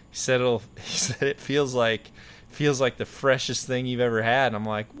 He said it feels like the freshest thing you've ever had. And I'm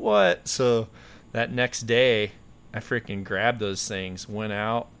like, what? So that next day, I freaking grabbed those things, went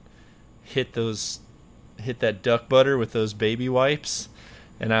out, hit that duck butter with those baby wipes,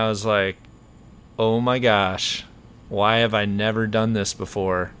 and I was like, oh my gosh, why have I never done this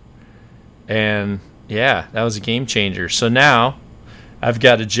before? And yeah, that was a game changer. So now I've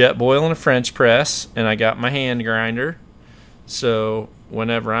got a jet boil and a French press, and I got my hand grinder. So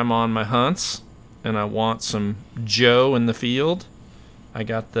whenever I'm on my hunts and I want some Joe in the field, I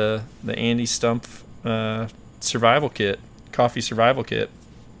got the Andy Stumpf survival kit, coffee survival kit.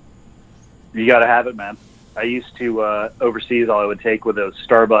 You got to have it, man. I used to, overseas, all I would take were those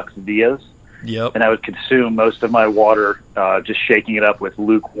Starbucks Vias. Yep. And I would consume most of my water just shaking it up with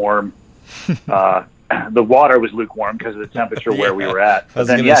lukewarm. The water was lukewarm because of the temperature where we were at. I was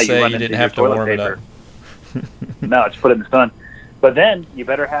going to say you didn't have to warm it up. No, just put it in the sun. But then you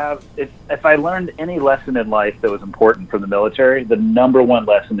better have, if I learned any lesson in life that was important from the military, the number one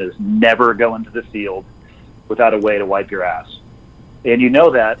lesson is never go into the field without a way to wipe your ass. And you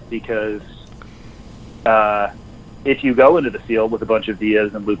know that because if you go into the field with a bunch of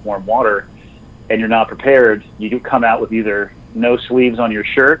Vias and lukewarm water and you're not prepared, you come out with either no sleeves on your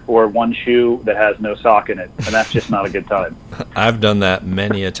shirt or one shoe that has no sock in it. And that's just not a good time. I've done that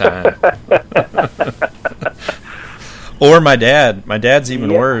many a time. Or my dad. My dad's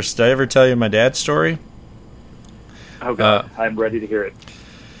even worse. Did I ever tell you my dad's story? Oh, God. I'm ready to hear it.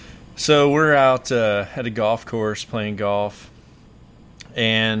 So we're out at a golf course playing golf.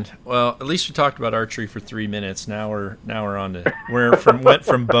 And, well, at least we talked about archery for 3 minutes. Now we're on to went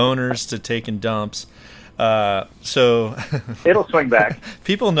from boners to taking dumps. So it'll swing back.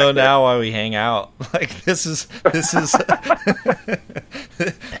 People know now why we hang out. Like this is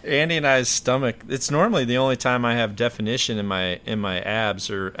Andy and I's stomach. It's normally the only time I have definition in my abs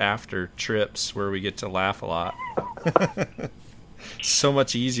or after trips where we get to laugh a lot. So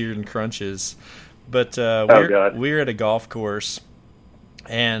much easier than crunches. But we're at a golf course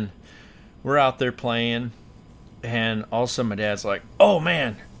and we're out there playing, and all of a sudden my dad's like, "Oh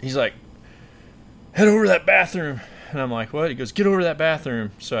man," he's like, "Head over to that bathroom." And I'm like, "What?" He goes, "Get over to that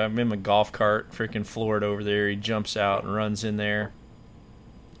bathroom." So I'm in my golf cart, freaking floored over there. He jumps out and runs in there.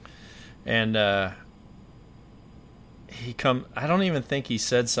 And I don't even think he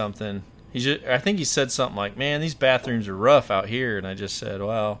said something. I think he said something like, "Man, these bathrooms are rough out here." And I just said,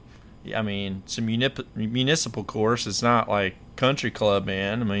 "Well, I mean, it's a municipal course. It's not like country club,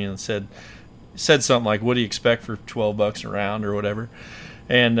 man." I mean, it said something like, "What do you expect for $12 a round," or whatever.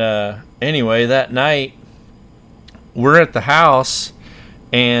 And anyway, that night, we're at the house,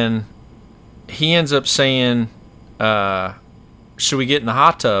 and he ends up saying, "Should we get in the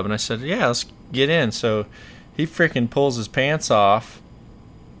hot tub?" And I said, "Yeah, let's get in." So he freaking pulls his pants off,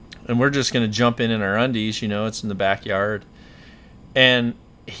 and we're just going to jump in our undies. It's in the backyard. And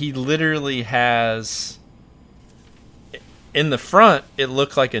he literally has, in the front, it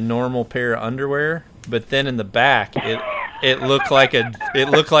looked like a normal pair of underwear, but then in the back, it looked like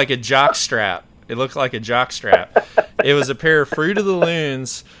a jock strap. It looked like a jock strap. It was a pair of Fruit of the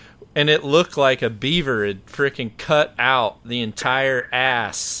Loons, and it looked like a beaver had freaking cut out the entire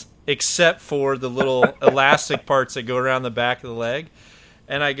ass except for the little elastic parts that go around the back of the leg.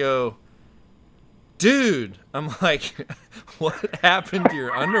 And I go, dude, I'm like, what happened to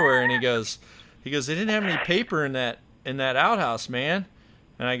your underwear? And he goes, they didn't have any paper in that outhouse, man.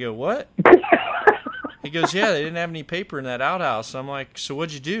 And I go, what? He goes, yeah, they didn't have any paper in that outhouse. I'm like, so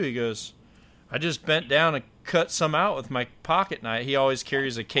what'd you do? He goes, I just bent down and cut some out with my pocket knife. He always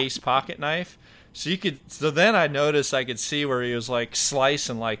carries a case pocket knife. So then I noticed I could see where he was like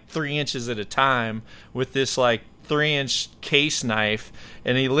slicing like 3 inches at a time with this like 3-inch case knife.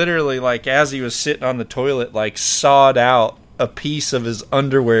 And he literally, like, as he was sitting on the toilet, like sawed out a piece of his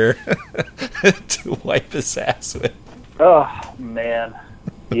underwear to wipe his ass with. Oh, man.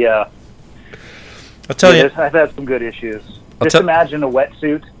 Yeah. I'll tell you. I've had some good issues. Just imagine a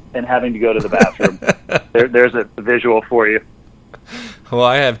wetsuit and having to go to the bathroom. There's a visual for you. Well,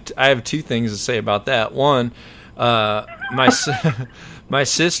 I have two things to say about that. One, my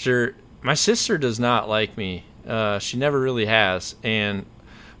sister does not like me. She never really has. And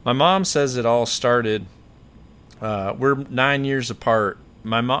my mom says it all started. We're 9 years apart.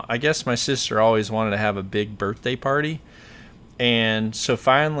 I guess my sister always wanted to have a big birthday party. And so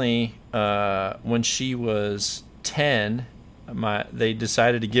finally, when she was 10, they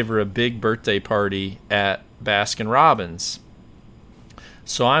decided to give her a big birthday party at Baskin Robbins.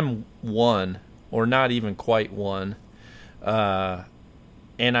 So I'm 1, or not even quite 1,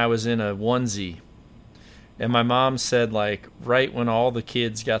 and I was in a onesie. And my mom said, like, right when all the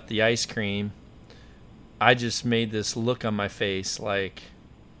kids got the ice cream, I just made this look on my face like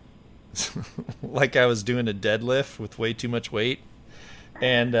like I was doing a deadlift with way too much weight.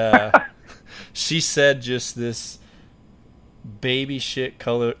 And she said just this baby shit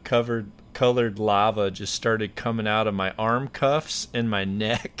colored lava just started coming out of my arm cuffs and my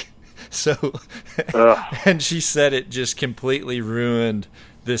neck. So and she said it just completely ruined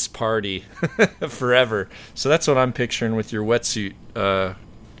this party forever. So that's what I'm picturing with your wetsuit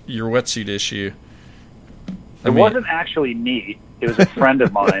issue. It wasn't actually me. It was a friend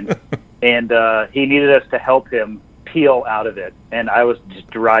of mine, and he needed us to help him peel out of it, and I was just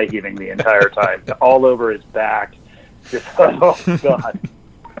dry heaving the entire time, all over his back. Just, oh God.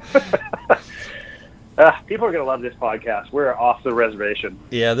 People are going to love this podcast. We're off the reservation.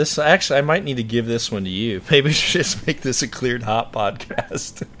 Yeah, this actually, I might need to give this one to you. Maybe we should just make this a Cleared Hot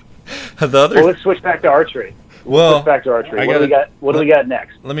podcast. Well, let's switch back to archery. What do we got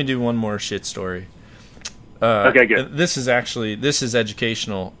next? Let me do one more shit story. Okay, good. This is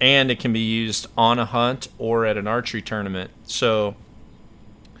educational, and it can be used on a hunt or at an archery tournament. So,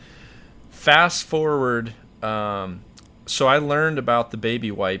 fast forward. So I learned about the baby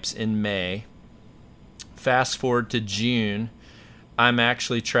wipes in May. Fast forward to June, I'm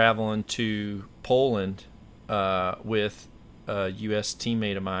actually traveling to Poland with a U.S.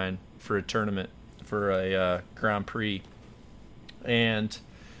 teammate of mine for a tournament, for a Grand Prix. And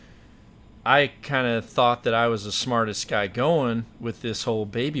I kind of thought that I was the smartest guy going with this whole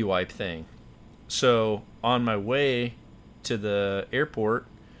baby wipe thing. So on my way to the airport,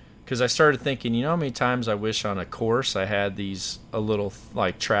 because I started thinking, you know how many times I wish on a course I had a little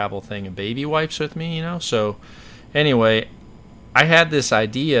like travel thing of baby wipes with me, you know? So anyway, I had this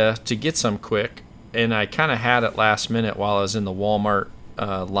idea to get some quick, and I kind of had it last minute while I was in the Walmart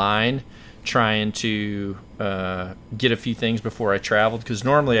line trying to get a few things before I traveled, because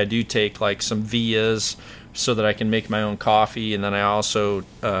normally I do take like some Vias so that I can make my own coffee, and then I also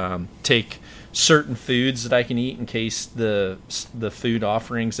take certain foods that I can eat in case the food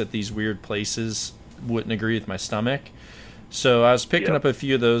offerings at these weird places wouldn't agree with my stomach. So I was picking up a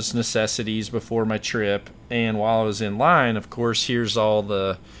few of those necessities before my trip, and while I was in line, of course, here's all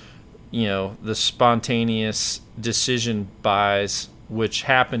the spontaneous decision buys, which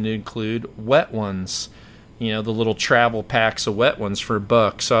happen to include wet ones, the little travel packs of wet ones for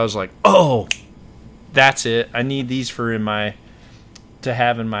 $1. So I was like, oh, that's it. I need these to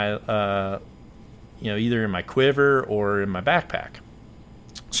have in my either in my quiver or in my backpack.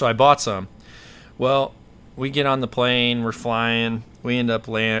 So I bought some. Well, we get on the plane, we're flying, we end up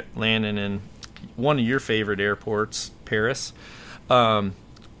landing in one of your favorite airports, Paris.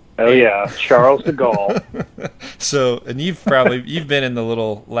 Yeah, Charles de Gaulle. So, and you've been in the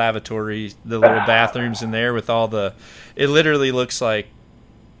little lavatory, the little bathrooms in there with it literally looks like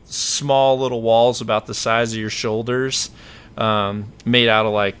small little walls about the size of your shoulders, made out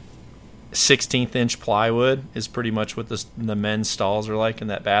of like 16th inch plywood is pretty much what the men's stalls are like in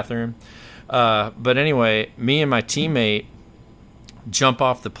that bathroom. But anyway, me and my teammate jump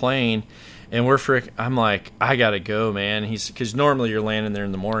off the plane, and I'm like, I gotta go, man. Because normally you're landing there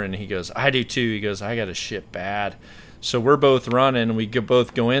in the morning. And he goes, I do too. He goes, I gotta shit bad. So we're both running, and we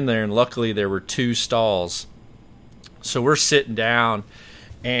both go in there, and luckily there were 2 stalls. So we're sitting down,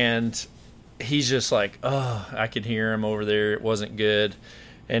 and he's just like, oh, I could hear him over there. It wasn't good.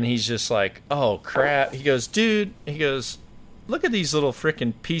 And he's just like, oh, crap. He goes, dude, look at these little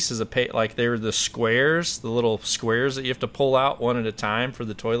freaking pieces of paper. Like, they were the squares, the little squares that you have to pull out one at a time for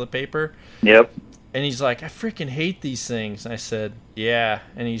the toilet paper. Yep. And he's like, I freaking hate these things. And I said, yeah.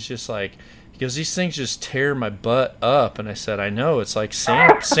 And he's just like, he goes, these things just tear my butt up. And I said, I know, it's like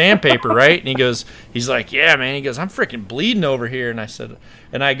sandpaper, right? And he's like, yeah, man. He goes, I'm freaking bleeding over here. And I said,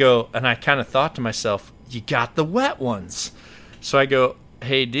 and I kind of thought to myself, you got the wet ones. So I go,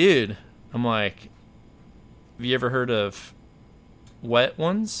 hey, dude, I'm like, have you ever heard of wet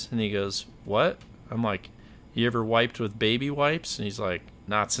ones? And he goes, what? I'm like, you ever wiped with baby wipes? And he's like,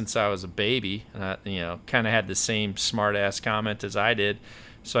 not since I was a baby. And I, kind of had the same smart ass comment as I did.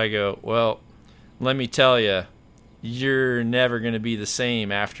 So I go, well, let me tell you, you're never going to be the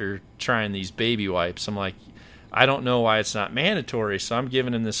same after trying these baby wipes. I'm like, I don't know why it's not mandatory. So I'm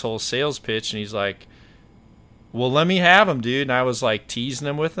giving him this whole sales pitch, and he's like, well, let me have them, dude. And I was like teasing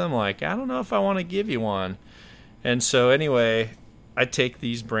him with them, like, I don't know if I want to give you one. And so anyway, I take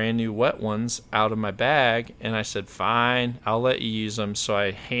these brand new wet ones out of my bag, and I said, fine, I'll let you use them. So I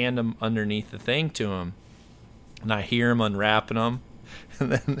hand them underneath the thing to him, and I hear him unwrapping them.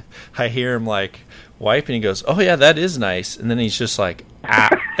 And then I hear him like wiping. He goes, oh yeah, that is nice. And then he's just like, ow.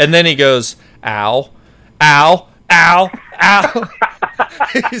 And then he goes, ow, ow, ow, ow.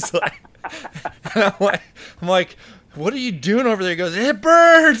 He's like, and I'm like, what are you doing over there? He goes, it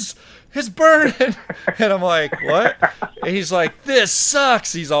burns. It's burning. And I'm like, what? And he's like, this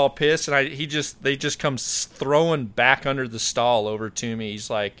sucks. He's all pissed. And they just come throwing back under the stall over to me.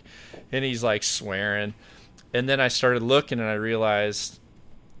 He's like swearing. And then I started looking, and I realized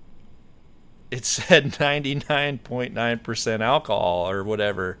it said 99.9% alcohol or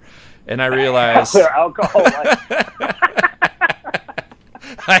whatever. And I realized alcohol.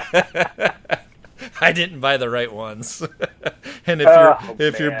 I didn't buy the right ones. And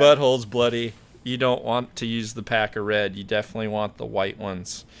if your butthole's bloody, you don't want to use the pack of red. You definitely want the white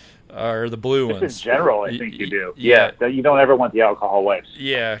ones or the blue ones. Just in general, I think you do. Yeah, you don't ever want the alcohol wipes.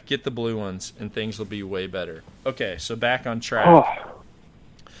 Yeah, get the blue ones, and things will be way better. Okay, so back on track.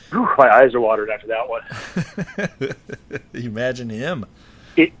 Whew, my eyes are watered after that one. Imagine him.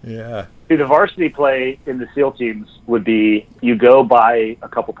 Yeah. See, the varsity play in the SEAL teams would be you go buy a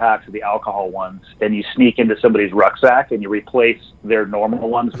couple packs of the alcohol ones, and you sneak into somebody's rucksack, and you replace their normal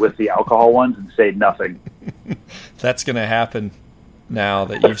ones with the alcohol ones and say nothing. That's going to happen now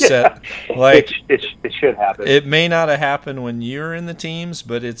that you've said. Like it should happen. It may not have happened when you're in the teams,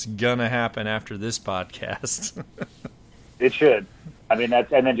 but it's going to happen after this podcast. It should. I mean, and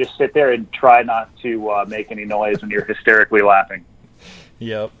then just sit there and try not to make any noise when you're hysterically laughing.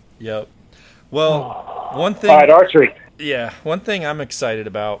 Yep. Well, one thing. All right, archery. Yeah, one thing I'm excited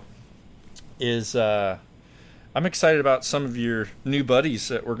about is I'm excited about some of your new buddies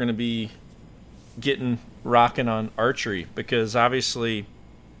that we're going to be rocking on archery, because obviously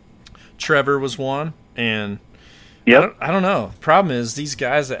Trevor was one, and yep. I don't know. Problem is, these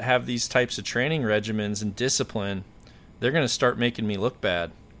guys that have these types of training regimens and discipline, they're going to start making me look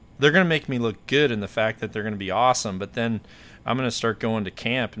bad. They're going to make me look good in the fact that they're going to be awesome, but then I'm going to start going to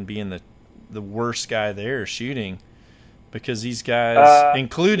camp and being the worst guy there shooting, because these guys,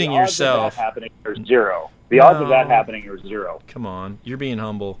 including yourself, the odds of that happening are zero. The odds of that happening are zero. Come on, you're being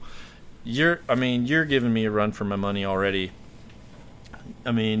humble. You're giving me a run for my money already.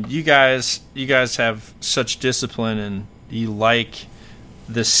 I mean, you guys have such discipline, and you like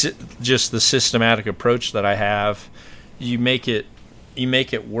just the systematic approach that I have. You make it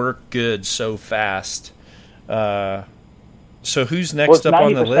work good so fast. So who's next up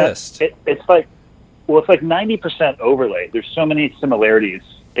on the list? It's like 90% overlay. There's so many similarities,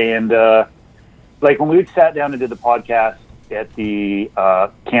 and like when we sat down and did the podcast at the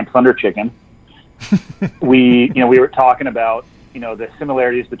Camp Thunder Chicken, we were talking about the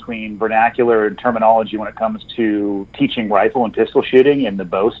similarities between vernacular and terminology when it comes to teaching rifle and pistol shooting and the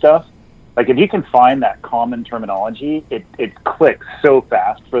bow stuff. Like, if you can find that common terminology, it clicks so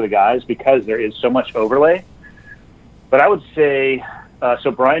fast for the guys because there is so much overlay. But I would say,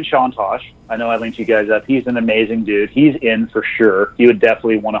 so Brian Shontosh, I know I linked you guys up. He's an amazing dude. He's in for sure. He would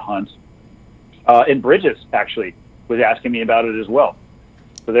definitely want to hunt. And Bridges, actually, was asking me about it as well.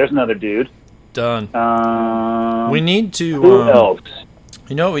 So there's another dude. Done. We need to... Who else?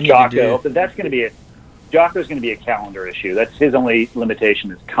 You know what we need Jocko, to do? but that's going to be Jocko's going to be a calendar issue. That's his only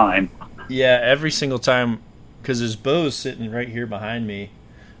limitation is time. Yeah, every single time, because his bow's sitting right here behind me.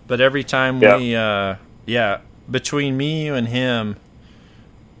 But every time between me, you, and him,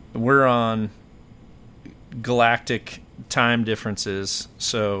 we're on galactic time differences.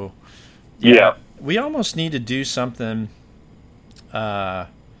 So, yeah. We almost need to do something. Man,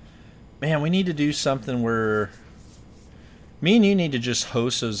 we need to do something where me and you need to just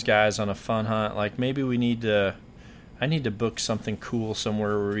host those guys on a fun hunt. Like maybe I need to book something cool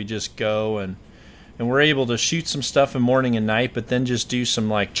somewhere where we just go and we're able to shoot some stuff in morning and night, but then just do some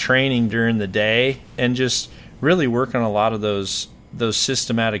like training during the day and just really work on a lot of those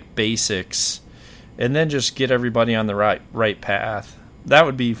systematic basics, and then just get everybody on the right path. That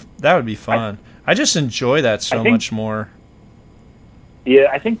would be fun. I just enjoy that so much more. Yeah,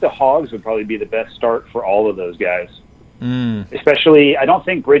 I think the hogs would probably be the best start for all of those guys. Especially, I don't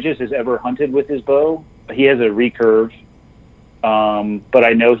think Bridges has ever hunted with his bow. He has a recurve, but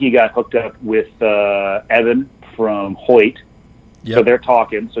I know he got hooked up with Evan from Hoyt. Yep. So they're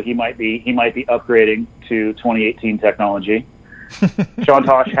talking. So he might be upgrading to 2018 technology. Sean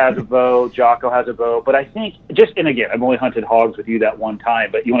Tosh has a bow. Jocko has a bow. But I think and again, I've only hunted hogs with you that one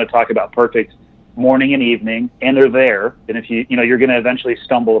time. But you want to talk about perfect morning and evening, and they're there. And if you're going to eventually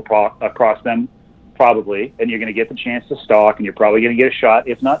stumble across them, probably, and you're going to get the chance to stalk, and you're probably going to get a shot,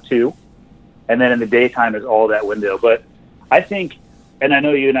 if not two. And then in the daytime is all that window. But I think, and I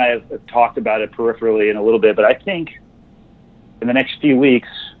know you and I have talked about it peripherally in a little bit, but I think in the next few weeks,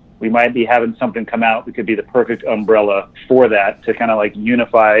 we might be having something come out that could be the perfect umbrella for that, to kind of like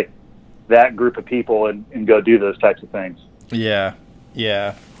unify that group of people and go do those types of things. Yeah.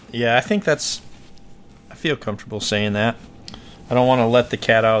 I think I feel comfortable saying that. I don't want to let the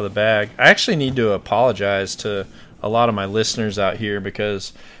cat out of the bag. I actually need to apologize to a lot of my listeners out here,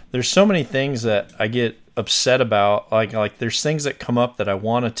 because there's so many things that I get upset about. Like there's things that come up that I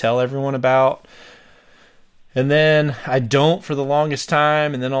want to tell everyone about, and then I don't for the longest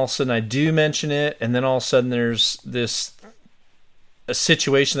time, and then all of a sudden I do mention it, and then all of a sudden there's a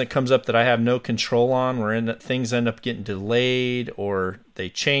situation that comes up that I have no control on, where things end up getting delayed or they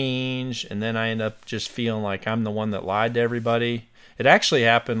change, and then I end up just feeling like I'm the one that lied to everybody. It actually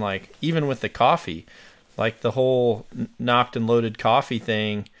happened, like, even with the coffee, like the whole knocked and loaded coffee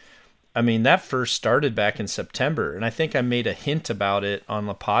thing. I mean, that first started back in September, and I think I made a hint about it on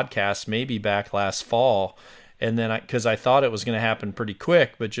the podcast maybe back last fall, and then because I thought it was going to happen pretty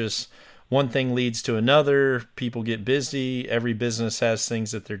quick, but just one thing leads to another. People get busy. Every business has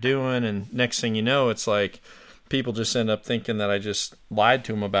things that they're doing. And next thing you know, it's like people just end up thinking that I just lied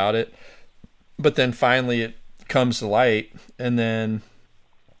to them about it. But then finally it comes to light. And then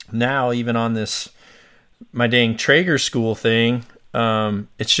now, even on my dang Traeger school thing,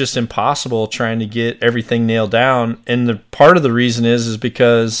 it's just impossible trying to get everything nailed down. And the part of the reason is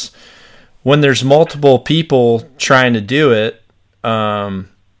because when there's multiple people trying to do it,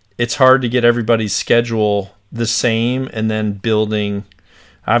 it's hard to get everybody's schedule the same, and then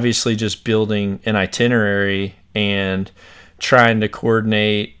obviously just building an itinerary and trying to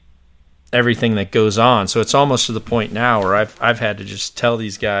coordinate everything that goes on. So it's almost to the point now where I've had to just tell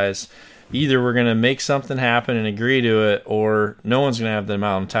these guys, either we're going to make something happen and agree to it, or no one's going to have the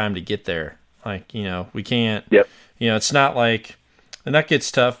amount of time to get there. Like, we can't, it's not like, and that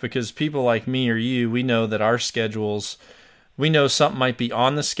gets tough because people like me or you, we know that our schedules, we know something might be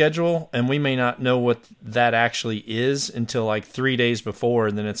on the schedule, and we may not know what that actually is until like 3 days before.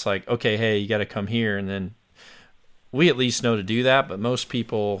 And then it's like, okay, hey, you got to come here. And then we at least know to do that. But most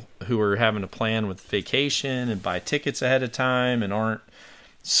people who are having to plan with vacation and buy tickets ahead of time and aren't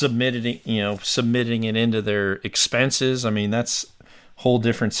submitting it into their expenses, I mean, that's a whole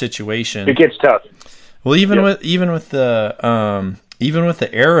different situation. It gets tough. Well, even with the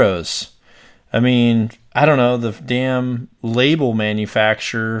arrows, I mean, I don't know, the damn label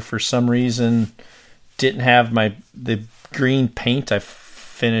manufacturer for some reason didn't have the green paint I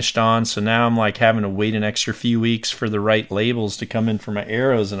finished on, so now I'm like having to wait an extra few weeks for the right labels to come in for my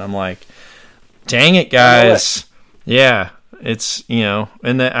arrows, and I'm like, dang it, guys. Yeah, it's,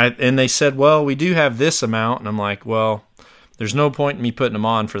 and they said, well, we do have this amount, and I'm like, well, there's no point in me putting them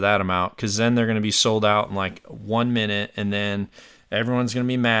on for that amount, because then they're going to be sold out in like 1 minute, and then everyone's going to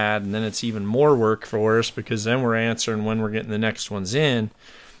be mad, and then it's even more work for us, because then we're answering when we're getting the next ones in.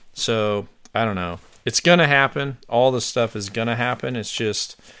 So, I don't know. It's going to happen. All this stuff is going to happen. It's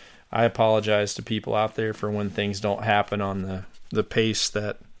just, I apologize to people out there for when things don't happen on the pace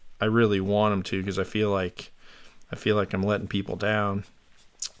that I really want them to, because I feel like I'm letting people down.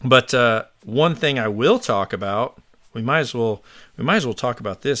 But one thing I will talk about, we might as well talk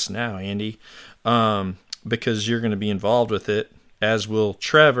about this now, Andy, because you're going to be involved with it, as will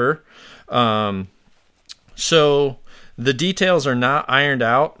Trevor. So the details are not ironed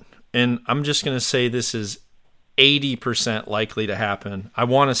out, and I'm just going to say this is 80% likely to happen. I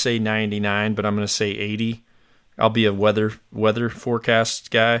want to say 99, but I'm going to say 80. I'll be a weather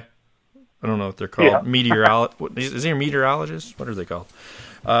forecast guy. I don't know what they're called. Yeah. Is he a meteorologist? What are they called?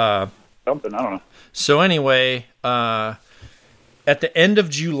 Something, I don't know. So anyway, at the end of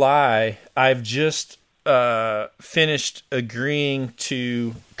July, I've just finished agreeing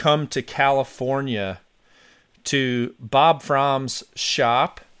to come to California to Bob Fromm's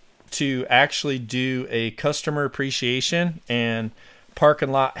shop to actually do a customer appreciation and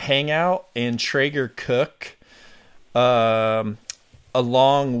parking lot hangout and Traeger cook, along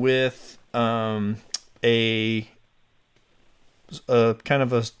with a kind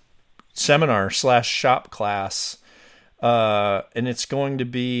of a seminar / shop class, and it's going to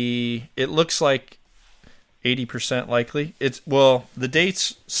be, it looks like 80% likely. The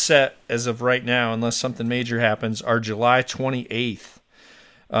dates set as of right now, unless something major happens, are July 28th.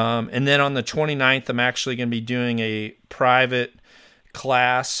 And then on the 29th, I'm actually going to be doing a private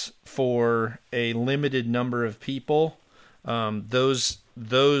class for a limited number of people.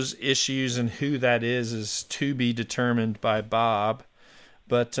 Those issues and who that is to be determined by Bob.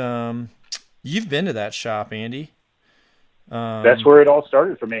 But you've been to that shop, Andy. That's where it all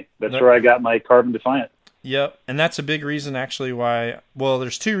started for me. That's where I got my Carbon Defiant. Yep, and that's a big reason actually why. Well,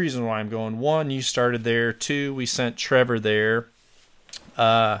 there's two reasons why I'm going. One, you started there. Two, we sent Trevor there.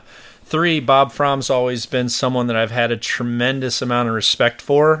 Three, Bob Fromm's always been someone that I've had a tremendous amount of respect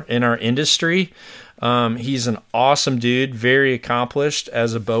for in our industry. He's an awesome dude, very accomplished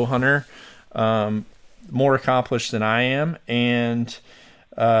as a bow hunter, more accomplished than I am, and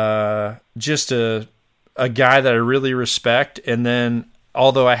just a guy that I really respect. And then,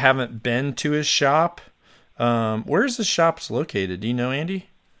 although I haven't been to his shop, where's the shop's located? Do you know, Andy?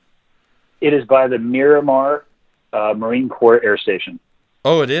 It is by the Miramar Marine Corps Air Station.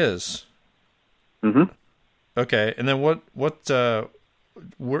 Oh, it is. Mm-hmm. Okay, and then what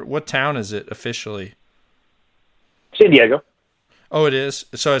town is it officially? San Diego. Oh, it is.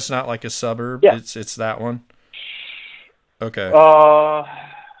 So it's not like a suburb. Yeah. It's that one. Okay.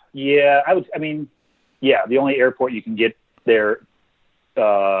 Yeah. The only airport you can get there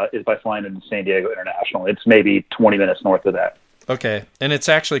is by flying into San Diego International. It's maybe 20 minutes north of that. Okay, and it's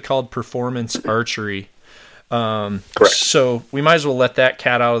actually called Performance Archery. Correct. So we might as well let that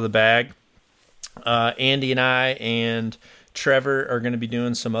cat out of the bag. Andy and I and Trevor are going to be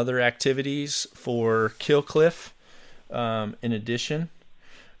doing some other activities for Killcliff, in addition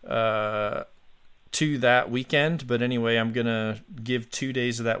to that weekend. But anyway, I'm going to give 2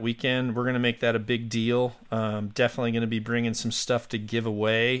 days of that weekend. We're going to make that a big deal. Definitely going to be bringing some stuff to give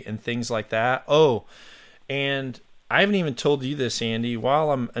away and things like that. Oh, and I haven't even told you this, Andy.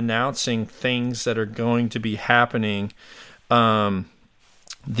 While I'm announcing things that are going to be happening, the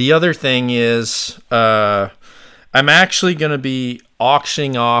other thing is I'm actually going to be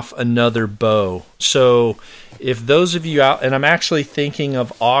auctioning off another bow. So if those of you out, and I'm actually thinking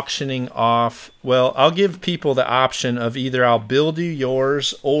of auctioning off, well, I'll give people the option of either I'll build you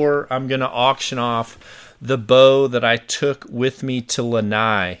yours or I'm going to auction off the bow that I took with me to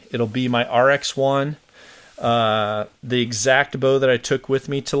Lanai. It'll be my RX-1. The exact bow that I took with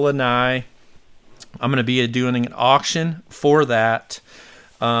me to Lanai. I'm going to be doing an auction for that.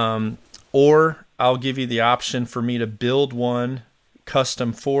 Or I'll give you the option for me to build one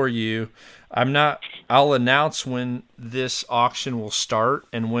custom for you. I'll announce when this auction will start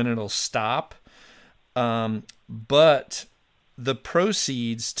and when it'll stop. But the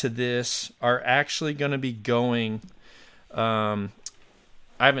proceeds to this are actually going to be going, I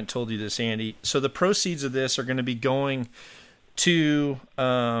haven't told you this, Andy. So the proceeds of this are going to be going to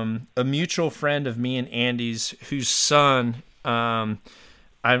a mutual friend of me and Andy's, whose son, I'm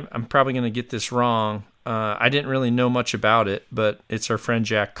probably going to get this wrong. I didn't really know much about it, but it's our friend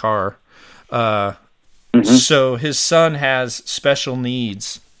Jack Carr. So his son has special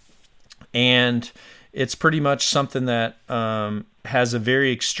needs, and it's pretty much something that has a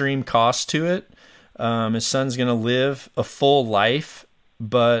very extreme cost to it. His son's going to live a full life,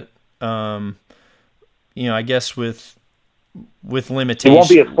 but I guess with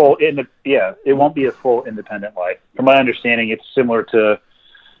limitations. It won't be a full independent life. From my understanding, it's similar to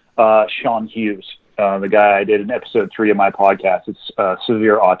Sean Hughes, the guy I did in episode 3 of my podcast. It's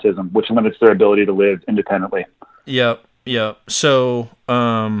severe autism, which limits their ability to live independently. Yep. So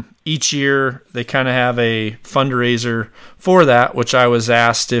each year they kind of have a fundraiser for that, which I was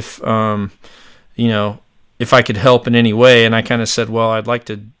asked if I could help in any way, and I kind of said, well, I'd like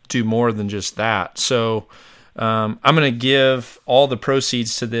to do more than just that. So I'm going to give all the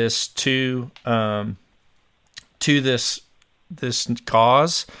proceeds to this to this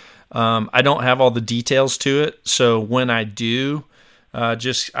cause. I don't have all the details to it, so when I do,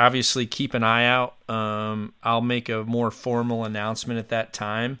 just obviously keep an eye out. I'll make a more formal announcement at that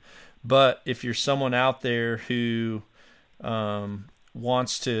time. But if you're someone out there who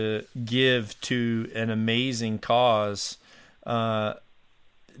wants to give to an amazing cause,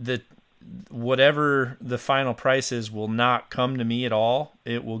 whatever the final price is will not come to me at all.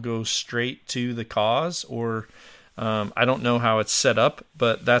 It will go straight to the cause, or I don't know how it's set up,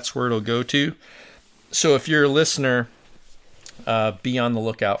 but that's where it'll go to. So if you're a listener, be on the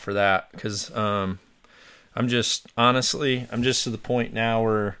lookout for that, because I'm just to the point now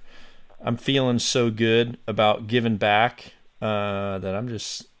where I'm feeling so good about giving back that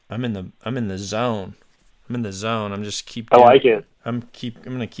I'm in the zone. I'm in the zone. I'm just keep. I like it. I'm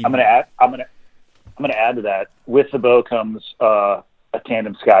gonna add to that. With the bow comes a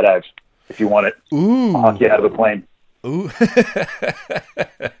tandem skydive. If you want it, ooh, I'll get out of the plane. Ooh,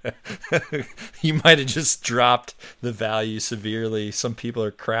 you might have just dropped the value severely. Some people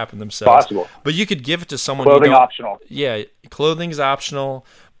are crapping themselves. Possible, but you could give it to someone. Clothing optional. Yeah, clothing's optional.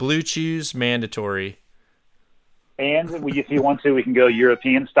 Blue chews mandatory. And if you want to, we can go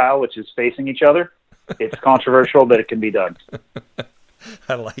European style, which is facing each other. It's controversial, but it can be done.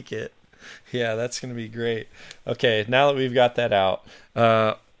 I like it. Yeah, that's going to be great. Okay, now that we've got that out,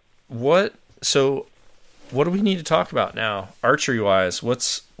 what do we need to talk about now, archery-wise?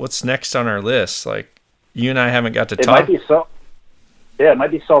 What's next on our list? Like, you and I haven't got to talk. It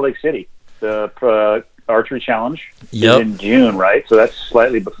might be Salt Lake City. The archery challenge is in June, right? So that's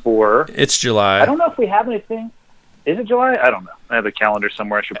slightly before. It's July. I don't know if we have anything. Is it July? I don't know. I have a calendar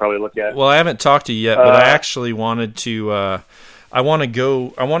somewhere I should probably look at. Well, I haven't talked to you yet, but I actually wanted to. I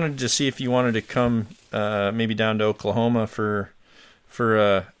wanted to see if you wanted to come, maybe down to Oklahoma for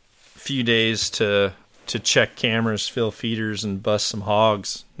a few days to check cameras, fill feeders, and bust some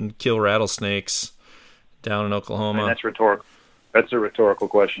hogs and kill rattlesnakes down in Oklahoma. I mean, that's rhetorical. That's a rhetorical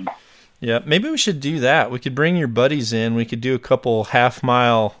question. Yeah, maybe we should do that. We could bring your buddies in. We could do a couple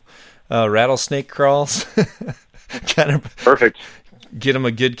half-mile rattlesnake crawls. Kind of perfect. Get them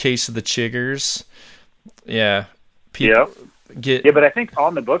a good case of the chiggers. Yeah. But I think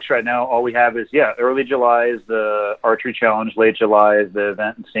on the books right now, all we have is early July is the archery challenge, late July is the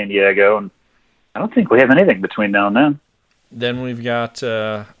event in San Diego, and I don't think we have anything between now and then. Then we've got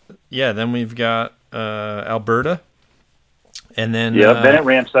Alberta, and then then it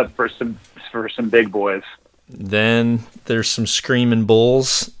ramps up for some big boys. Then there's some screaming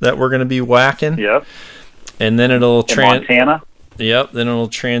bulls that we're going to be whacking. Yep. And then it'll Montana. Yep. Then it'll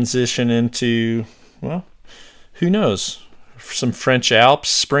transition into, well, who knows? Some French Alps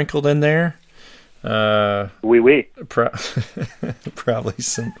sprinkled in there. Oui. Probably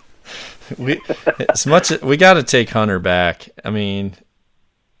some. We got to take Hunter back. I mean,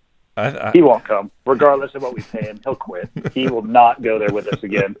 he won't come, regardless of what we pay him. He'll quit. He will not go there with us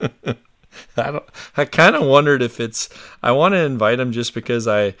again. I kind of wondered if I want to invite him just because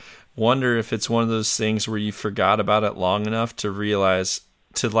I wonder if it's one of those things where you forgot about it long enough to realize,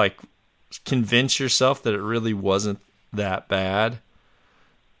 to like convince yourself that it really wasn't that bad.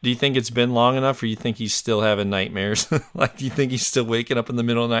 Do you think it's been long enough, or you think he's still having nightmares? Like, do you think he's still waking up in the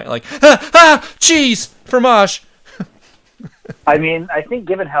middle of the night like, cheese, fromage? I mean, I think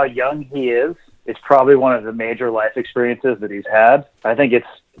given how young he is, it's probably one of the major life experiences that he's had. I think it's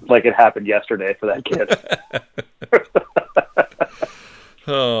like it happened yesterday for that kid.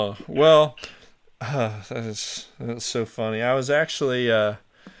 Oh, well, that was so funny. I was actually,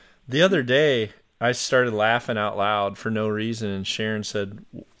 the other day, I started laughing out loud for no reason, and Sharon said,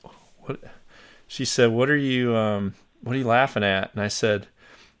 "What?" She said, what are you laughing at?" And I said,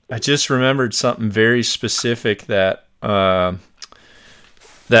 "I just remembered something very specific that Hunter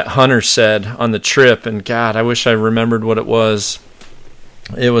said on the trip, and God, I wish I remembered what it was.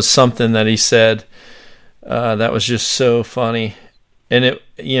 It was something that he said that was just so funny." And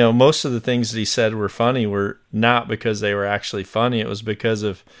most of the things that he said were funny were not because they were actually funny. It was because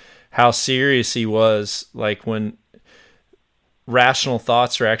of how serious he was, like when rational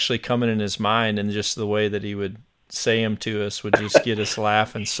thoughts are actually coming in his mind, and just the way that he would say them to us would just get us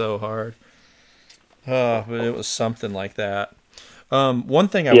laughing so hard. But it was something like that. One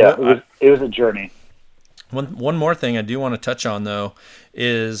thing it was a journey. One more thing I do want to touch on, though,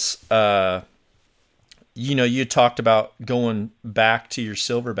 is you talked about going back to your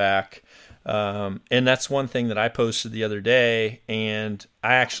silverback, and that's one thing that I posted the other day, and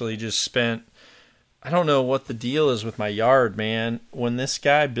I actually just spent, I don't know what the deal is with my yard, man. When this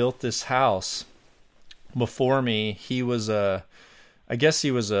guy built this house before me, he was I guess he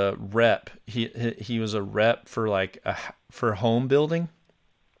was a rep. He was a rep for for home building,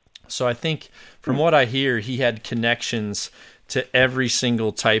 So I think from what I hear, he had connections to every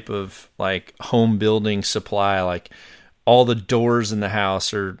single type of like home building supply. Like all the doors in the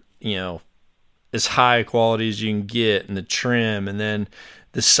house are, as high quality as you can get, and the trim, and then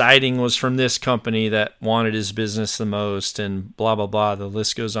the siding was from this company that wanted his business the most, and blah, blah, blah. The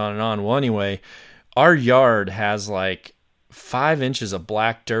list goes on and on. Well, anyway, our yard has like 5 inches of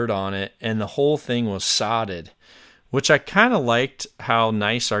black dirt on it, and the whole thing was sodded, which I kind of liked how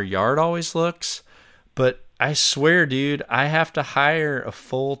nice our yard always looks. But I swear, dude, I have to hire a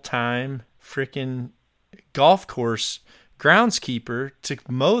full-time freaking golf course groundskeeper to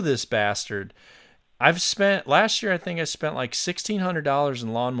mow this bastard. Last year, I think I spent like $1,600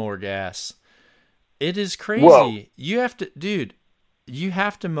 in lawnmower gas. It is crazy. Whoa. You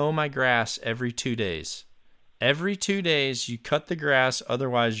have to mow my grass every 2 days. Every 2 days, you cut the grass,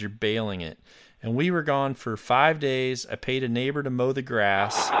 otherwise you're baling it. And we were gone for 5 days. I paid a neighbor to mow the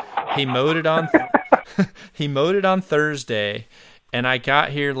grass. He mowed it on he mowed it on Thursday, and I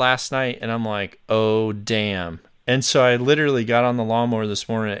got here last night, and I'm like, oh, damn. And so I literally got on the lawnmower this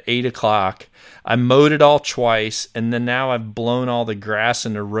morning at 8 o'clock. I mowed it all twice, and then now I've blown all the grass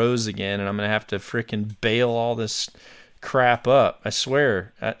into rows again, and I'm going to have to freaking bale all this crap up. I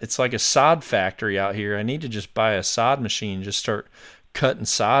swear. It's like a sod factory out here. I need to just buy a sod machine, just start cutting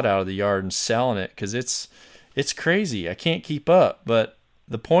sod out of the yard and selling it, because it's crazy. I can't keep up. But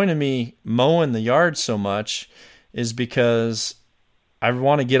the point of me mowing the yard so much is because I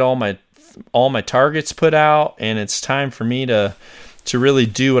want to get all my targets put out, and it's time for me to really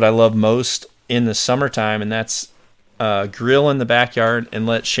do what I love most in the summertime, and that's grill in the backyard and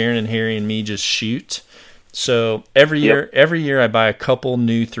let Sharon and Harry and me just shoot. So every year I buy a couple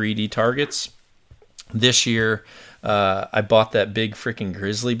new 3D targets. This year I bought that big freaking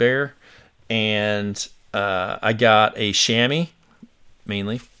grizzly bear, and I got a chamois,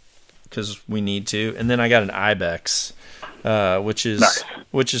 mainly because we need to, and then I got an ibex, which is nice.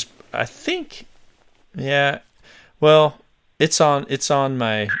 I think, yeah. Well, it's on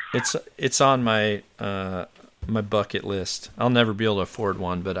my my bucket list. I'll never be able to afford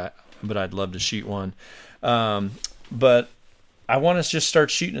one, but I'd love to shoot one. But I want to just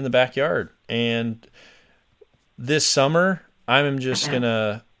start shooting in the backyard. And this summer, I'm just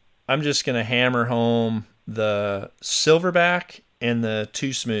gonna hammer home the silverback and the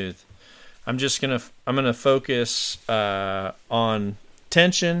 2 Smooth. I'm gonna focus on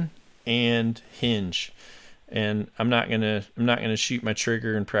tension and hinge, and I'm not gonna shoot my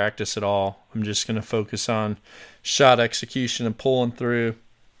trigger in practice at all. I'm just gonna focus on shot execution and pulling through,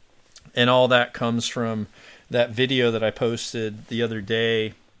 and all that comes from that video that I posted the other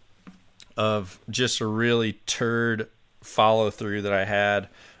day of just a really turd follow through that I had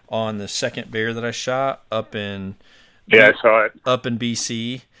on the second bear that I shot up in I saw it up in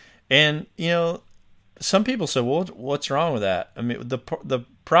BC. And some people say, well, what's wrong with that? I mean, the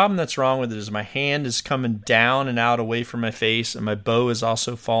problem that's wrong with it is my hand is coming down and out away from my face, and my bow is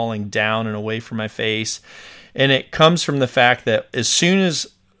also falling down and away from my face. And it comes from the fact that as soon as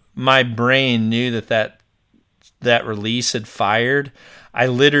my brain knew that release had fired, I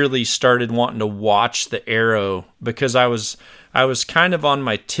literally started wanting to watch the arrow, because I was kind of on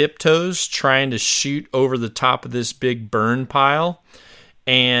my tiptoes trying to shoot over the top of this big burn pile,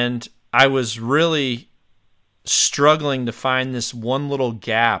 and I was really struggling to find this one little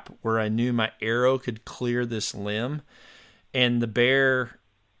gap where I knew my arrow could clear this limb. And the bear,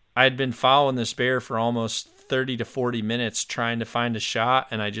 I'd been following this bear for almost 30 to 40 minutes trying to find a shot,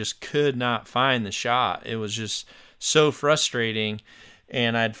 and I just could not find the shot. It was just so frustrating.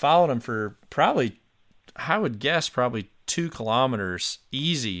 And I'd followed him for probably 2 kilometers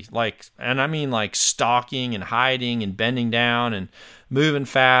easy, and I mean stalking and hiding and bending down and moving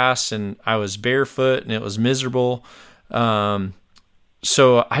fast, and I was barefoot and it was miserable. So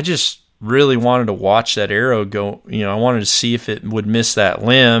I just really wanted to watch that arrow go. I wanted to see if it would miss that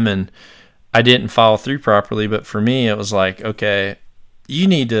limb, and I didn't follow through properly. But for me, it was like, okay, you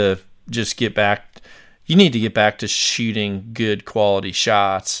need to just get back. You need to get back to shooting good quality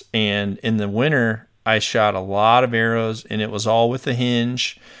shots. And in the winter, I shot a lot of arrows, and it was all with a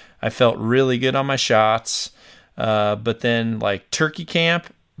hinge. I felt really good on my shots. But then turkey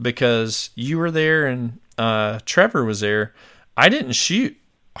camp, because you were there and Trevor was there, I didn't shoot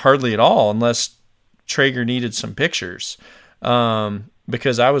hardly at all unless Traeger needed some pictures,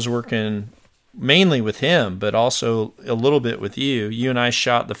 because I was working mainly with him, but also a little bit with you. You and I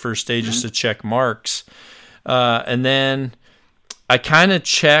shot the first day just to check marks. And then I kind of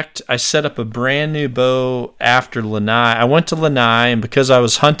checked. I set up a brand new bow after Lanai. I went to Lanai, and because I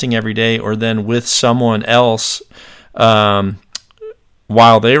was hunting every day or then with someone else,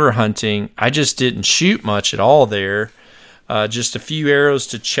 while they were hunting, I just didn't shoot much at all there. Just a few arrows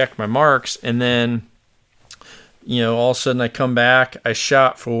to check my marks. And then, all of a sudden I come back. I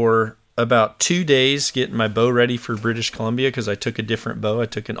shot for about 2 days getting my bow ready for British Columbia because I took a different bow. I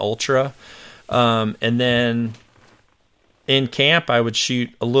took an Ultra. And then in camp, I would shoot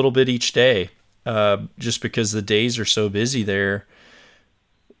a little bit each day just because the days are so busy there.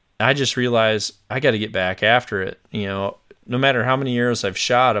 I just realized I got to get back after it. No matter how many arrows I've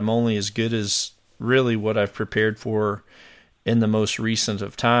shot, I'm only as good as really what I've prepared for in the most recent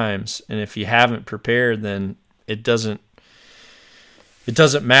of times. And if you haven't prepared, then it doesn't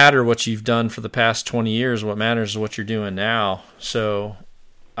matter what you've done for the past 20 years. What matters is what you're doing now. So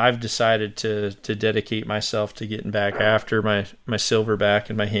I've decided to dedicate myself to getting back after my silverback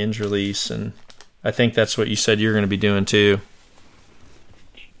and my hinge release. And I think that's what you said you're going to be doing too.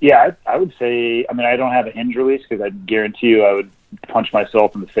 Yeah, I would say, I don't have a hinge release because I guarantee you I would punch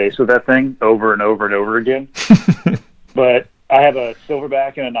myself in the face with that thing over and over and over again. But I have a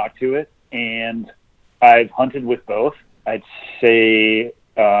silverback and a Noctuit, and I've hunted with both. I'd say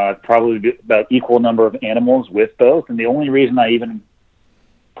probably about equal number of animals with both. And the only reason I even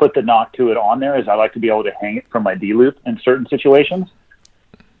put the Noctuit on there is I like to be able to hang it from my D-loop in certain situations.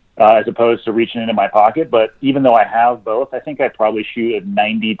 As opposed to reaching into my pocket. But even though I have both, I think I probably shoot a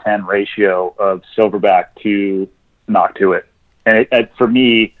 90-10 ratio of silverback to Noctuit. And for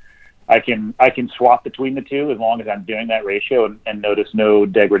me, I can swap between the two as long as I'm doing that ratio and notice no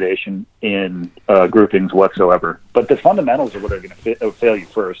degradation in groupings whatsoever. But the fundamentals are what are going to fail you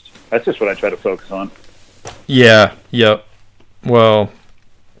first. That's just what I try to focus on. Yeah, yep. Well,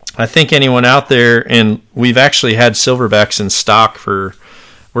 I think anyone out there, and we've actually had silverbacks in stock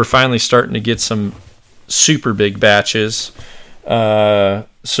we're finally starting to get some super big batches.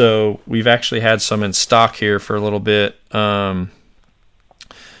 So we've actually had some in stock here for a little bit,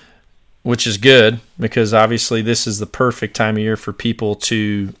 which is good because obviously this is the perfect time of year for people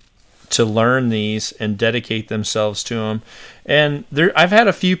to learn these and dedicate themselves to them. And I've had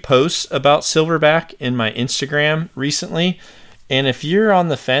a few posts about silverback in my Instagram recently. And if you're on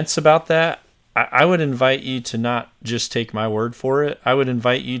the fence about that, I would invite you to not just take my word for it. I would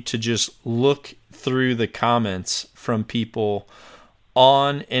invite you to just look through the comments from people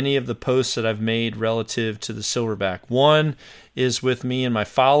on any of the posts that I've made relative to the silverback. One is with me and my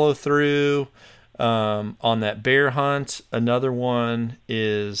follow through on that bear hunt. Another one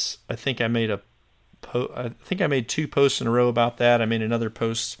is I think I made 2 posts in a row about that. I made another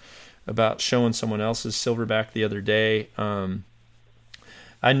post about showing someone else's silverback the other day.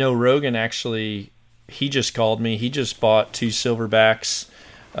 I know Rogan actually, he just called me. He just bought 2 silverbacks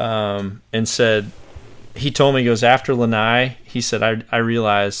and said, he told me, he goes, after Lanai, he said, I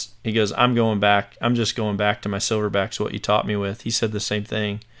realized, he goes, I'm just going back to my silverbacks, what you taught me with. He said the same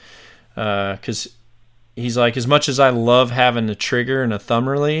thing. Because he's like, as much as I love having a trigger and a thumb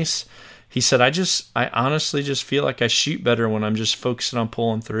release, he said, I honestly just feel like I shoot better when I'm just focusing on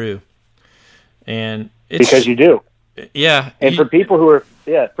pulling through. And it's because you do. Yeah. And for people who are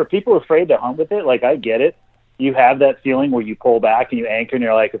afraid to hunt with it, like I get it. You have that feeling where you pull back and you anchor and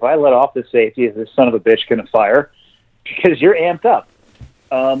you're like, if I let off the safety, is this son of a bitch going to fire? Because you're amped up.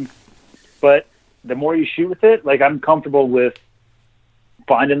 But the more you shoot with it, like I'm comfortable with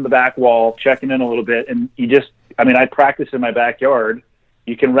finding the back wall, checking in a little bit. And I practice in my backyard.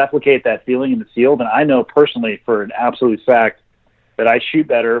 You can replicate that feeling in the field. And I know personally for an absolute fact that I shoot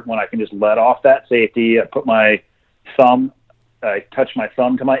better when I can just let off that safety. I put my I touch my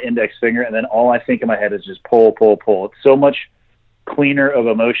thumb to my index finger, and then all I think in my head is just pull, pull, pull. It's so much cleaner of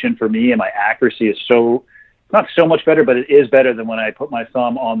a motion for me, and my accuracy is not so much better, but it is better than when I put my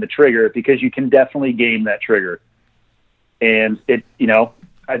thumb on the trigger because you can definitely game that trigger. And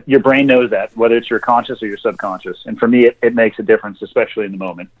your brain knows that, whether it's your conscious or your subconscious. And for me, it makes a difference, especially in the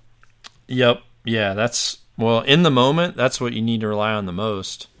moment. Yep. Yeah, in the moment, that's what you need to rely on the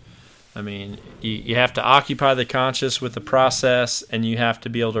most. I mean, you have to occupy the conscious with the process, and you have to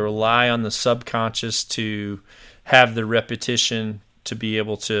be able to rely on the subconscious to have the repetition to be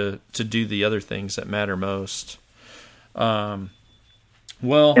able to do the other things that matter most. And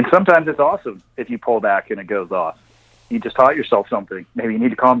sometimes it's awesome if you pull back and it goes off. You just taught yourself something. Maybe you need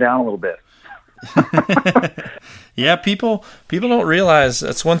to calm down a little bit. Yeah, people don't realize,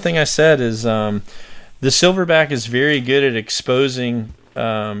 that's one thing I said is the silverback is very good at exposing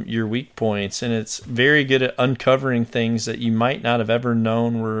your weak points, and it's very good at uncovering things that you might not have ever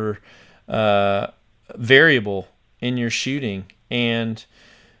known were variable in your shooting. And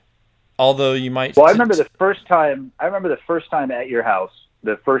although you might, I remember the first time at your house,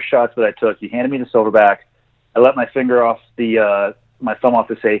 the first shots that I took, you handed me the silverback. I let my finger off the my thumb off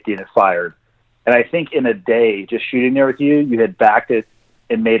the safety and it fired. And I think in a day, just shooting there with you, you had backed it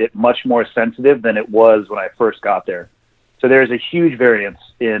and made it much more sensitive than it was when I first got there. So there's a huge variance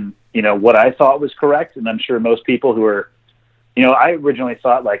in, what I thought was correct. And I'm sure most people who are, I originally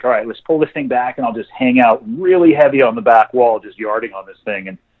thought like, all right, let's pull this thing back and I'll just hang out really heavy on the back wall, just yarding on this thing.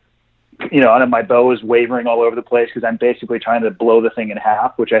 And, and my bow is wavering all over the place because I'm basically trying to blow the thing in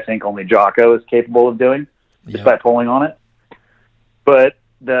half, which I think only Jocko is capable of doing just by pulling on it. But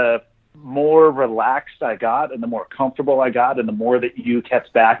the more relaxed I got and the more comfortable I got and the more that you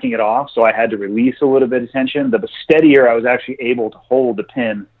kept backing it off, so I had to release a little bit of tension, the steadier I was actually able to hold the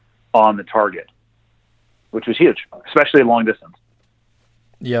pin on the target, which was huge, especially long distance.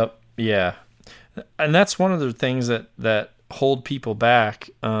 Yep. Yeah. And that's one of the things that hold people back.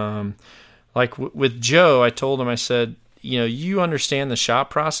 With Joe, I told him, I said, you understand the shot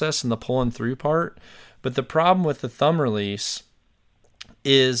process and the pulling through part, but the problem with the thumb release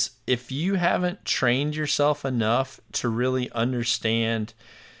is if you haven't trained yourself enough to really understand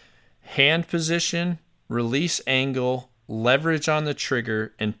hand position, release angle, leverage on the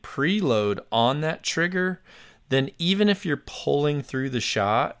trigger, and preload on that trigger, then even if you're pulling through the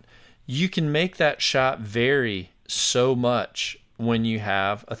shot, you can make that shot vary so much when you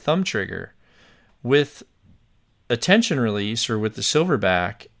have a thumb trigger. With a tension release or with the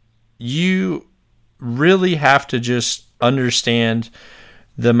silverback, you really have to just understand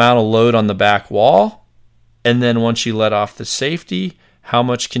the amount of load on the back wall, and then once you let off the safety, how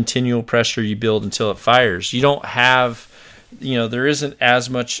much continual pressure you build until it fires. You don't have, there isn't as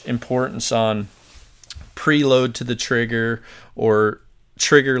much importance on preload to the trigger or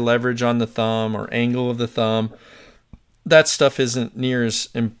trigger leverage on the thumb or angle of the thumb. That stuff isn't near as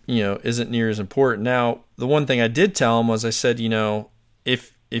important. Now, the one thing I did tell him was I said,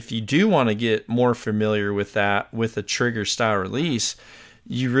 if you do want to get more familiar with that with a trigger style release,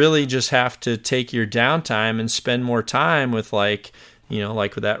 you really just have to take your downtime and spend more time with like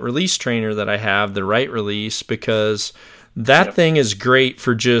with that release trainer that I have, the right release, because that thing is great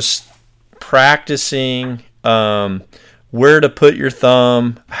for just practicing where to put your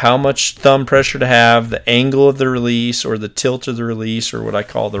thumb, how much thumb pressure to have, the angle of the release or the tilt of the release, or what I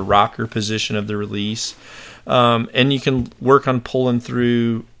call the rocker position of the release. And you can work on pulling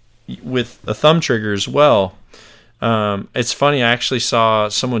through with a thumb trigger as well. It's funny, I actually saw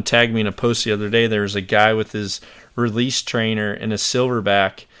someone tag me in a post the other day. There was a guy with his release trainer and a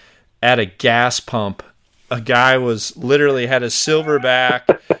silverback at a gas pump. A guy was literally had a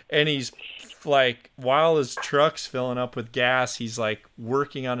silverback and he's like, while his truck's filling up with gas, he's like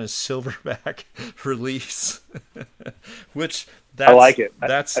working on his silverback release. Which I like it.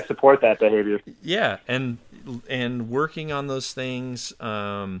 I support that behavior. Yeah, and working on those things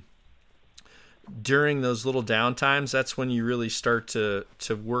during those little downtimes, that's when you really start to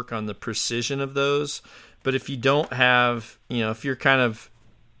work on the precision of those. But if you don't have,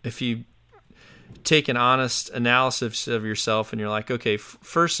 if you take an honest analysis of yourself and you're like, okay,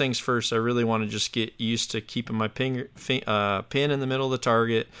 first things first, I really want to just get used to keeping my pin in the middle of the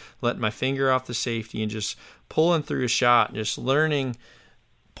target, letting my finger off the safety, and just pulling through a shot, and just learning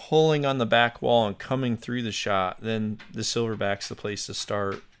pulling on the back wall and coming through the shot, then the silverback's the place to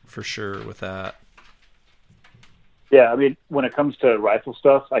start for sure with that. Yeah, I mean, when it comes to rifle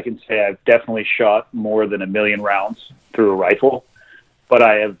stuff, I can say I've definitely shot more than 1 million rounds through a rifle, but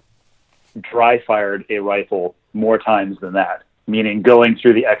I have dry fired a rifle more times than that, meaning going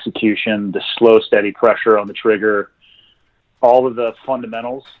through the execution, the slow, steady pressure on the trigger, all of the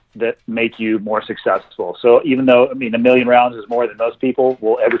fundamentals that make you more successful. So even though, 1 million rounds is more than most people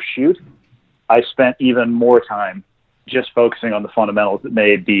will ever shoot, I spent even more time just focusing on the fundamentals that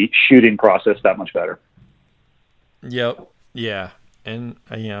made the shooting process that much better. Yep. Yeah. And,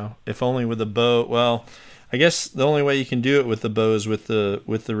 if only with a bow, well, I guess the only way you can do it with the bow is with the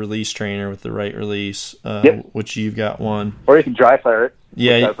release trainer, with the right release, which you've got one. Or you can dry fire it,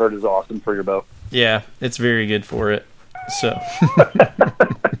 which I've heard is awesome for your bow. Yeah, it's very good for it. So,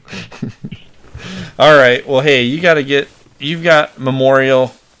 all right. Well, hey, you've got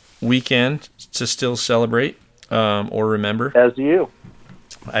Memorial Weekend to still celebrate or remember. As do you.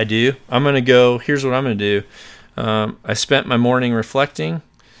 I do. I'm going to go. Here's what I'm going to do. I spent my morning reflecting.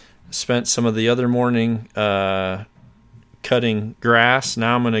 Spent some of the other morning cutting grass.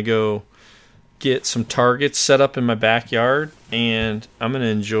 Now I'm going to go get some targets set up in my backyard, and I'm going to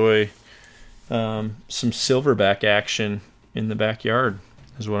enjoy some silverback action in the backyard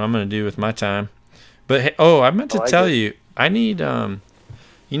is what I'm going to do with my time. But hey, I meant to tell you, I need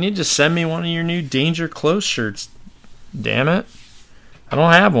you need to send me one of your new Danger Close shirts. Damn it, I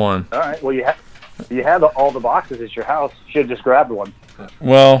don't have one. All right, well You had all the boxes at your house. You should have just grabbed one.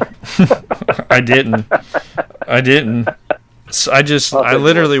 Well, I didn't. So I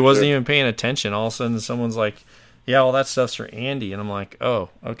literally wasn't even paying attention. All of a sudden, someone's like, "Yeah, all that stuff's for Andy," and I'm like, "Oh,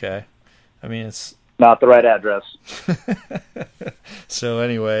 okay." I mean, it's not the right address. So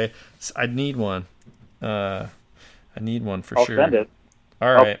anyway, I need one. I need one for sure. I'll send it.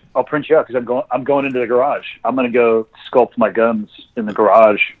 All right. I'll print you out because I'm going into the garage. I'm going to go sculpt my guns in the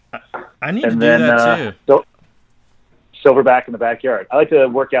garage. I need to do that too. Silverback in the backyard. I like to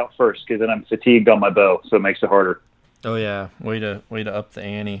work out first because then I'm fatigued on my bow, so it makes it harder. Oh yeah, way to up the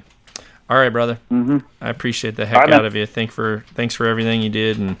ante. All right, brother. Mm-hmm. I appreciate the heck out of you. Thanks for everything you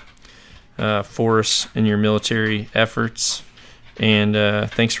did and for us in your military efforts, and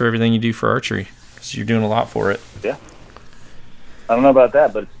thanks for everything you do for archery because you're doing a lot for it. Yeah. I don't know about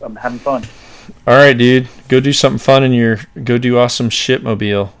that, but I'm having fun. All right, dude. Go do something fun and go do awesome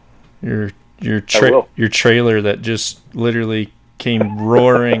shipmobile. Your trailer that just literally came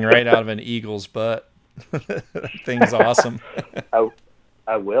roaring right out of an eagle's butt. That thing's awesome.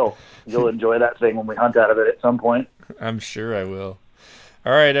 I will. You'll enjoy that thing when we hunt out of it at some point. I'm sure I will.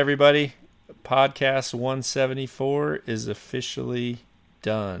 All right, everybody. Podcast 174 is officially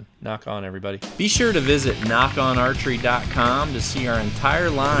done. Knock on, everybody. Be sure to visit knockonarchery.com to see our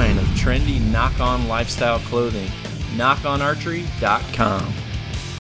entire line of trendy knock-on lifestyle clothing. knockonarchery.com.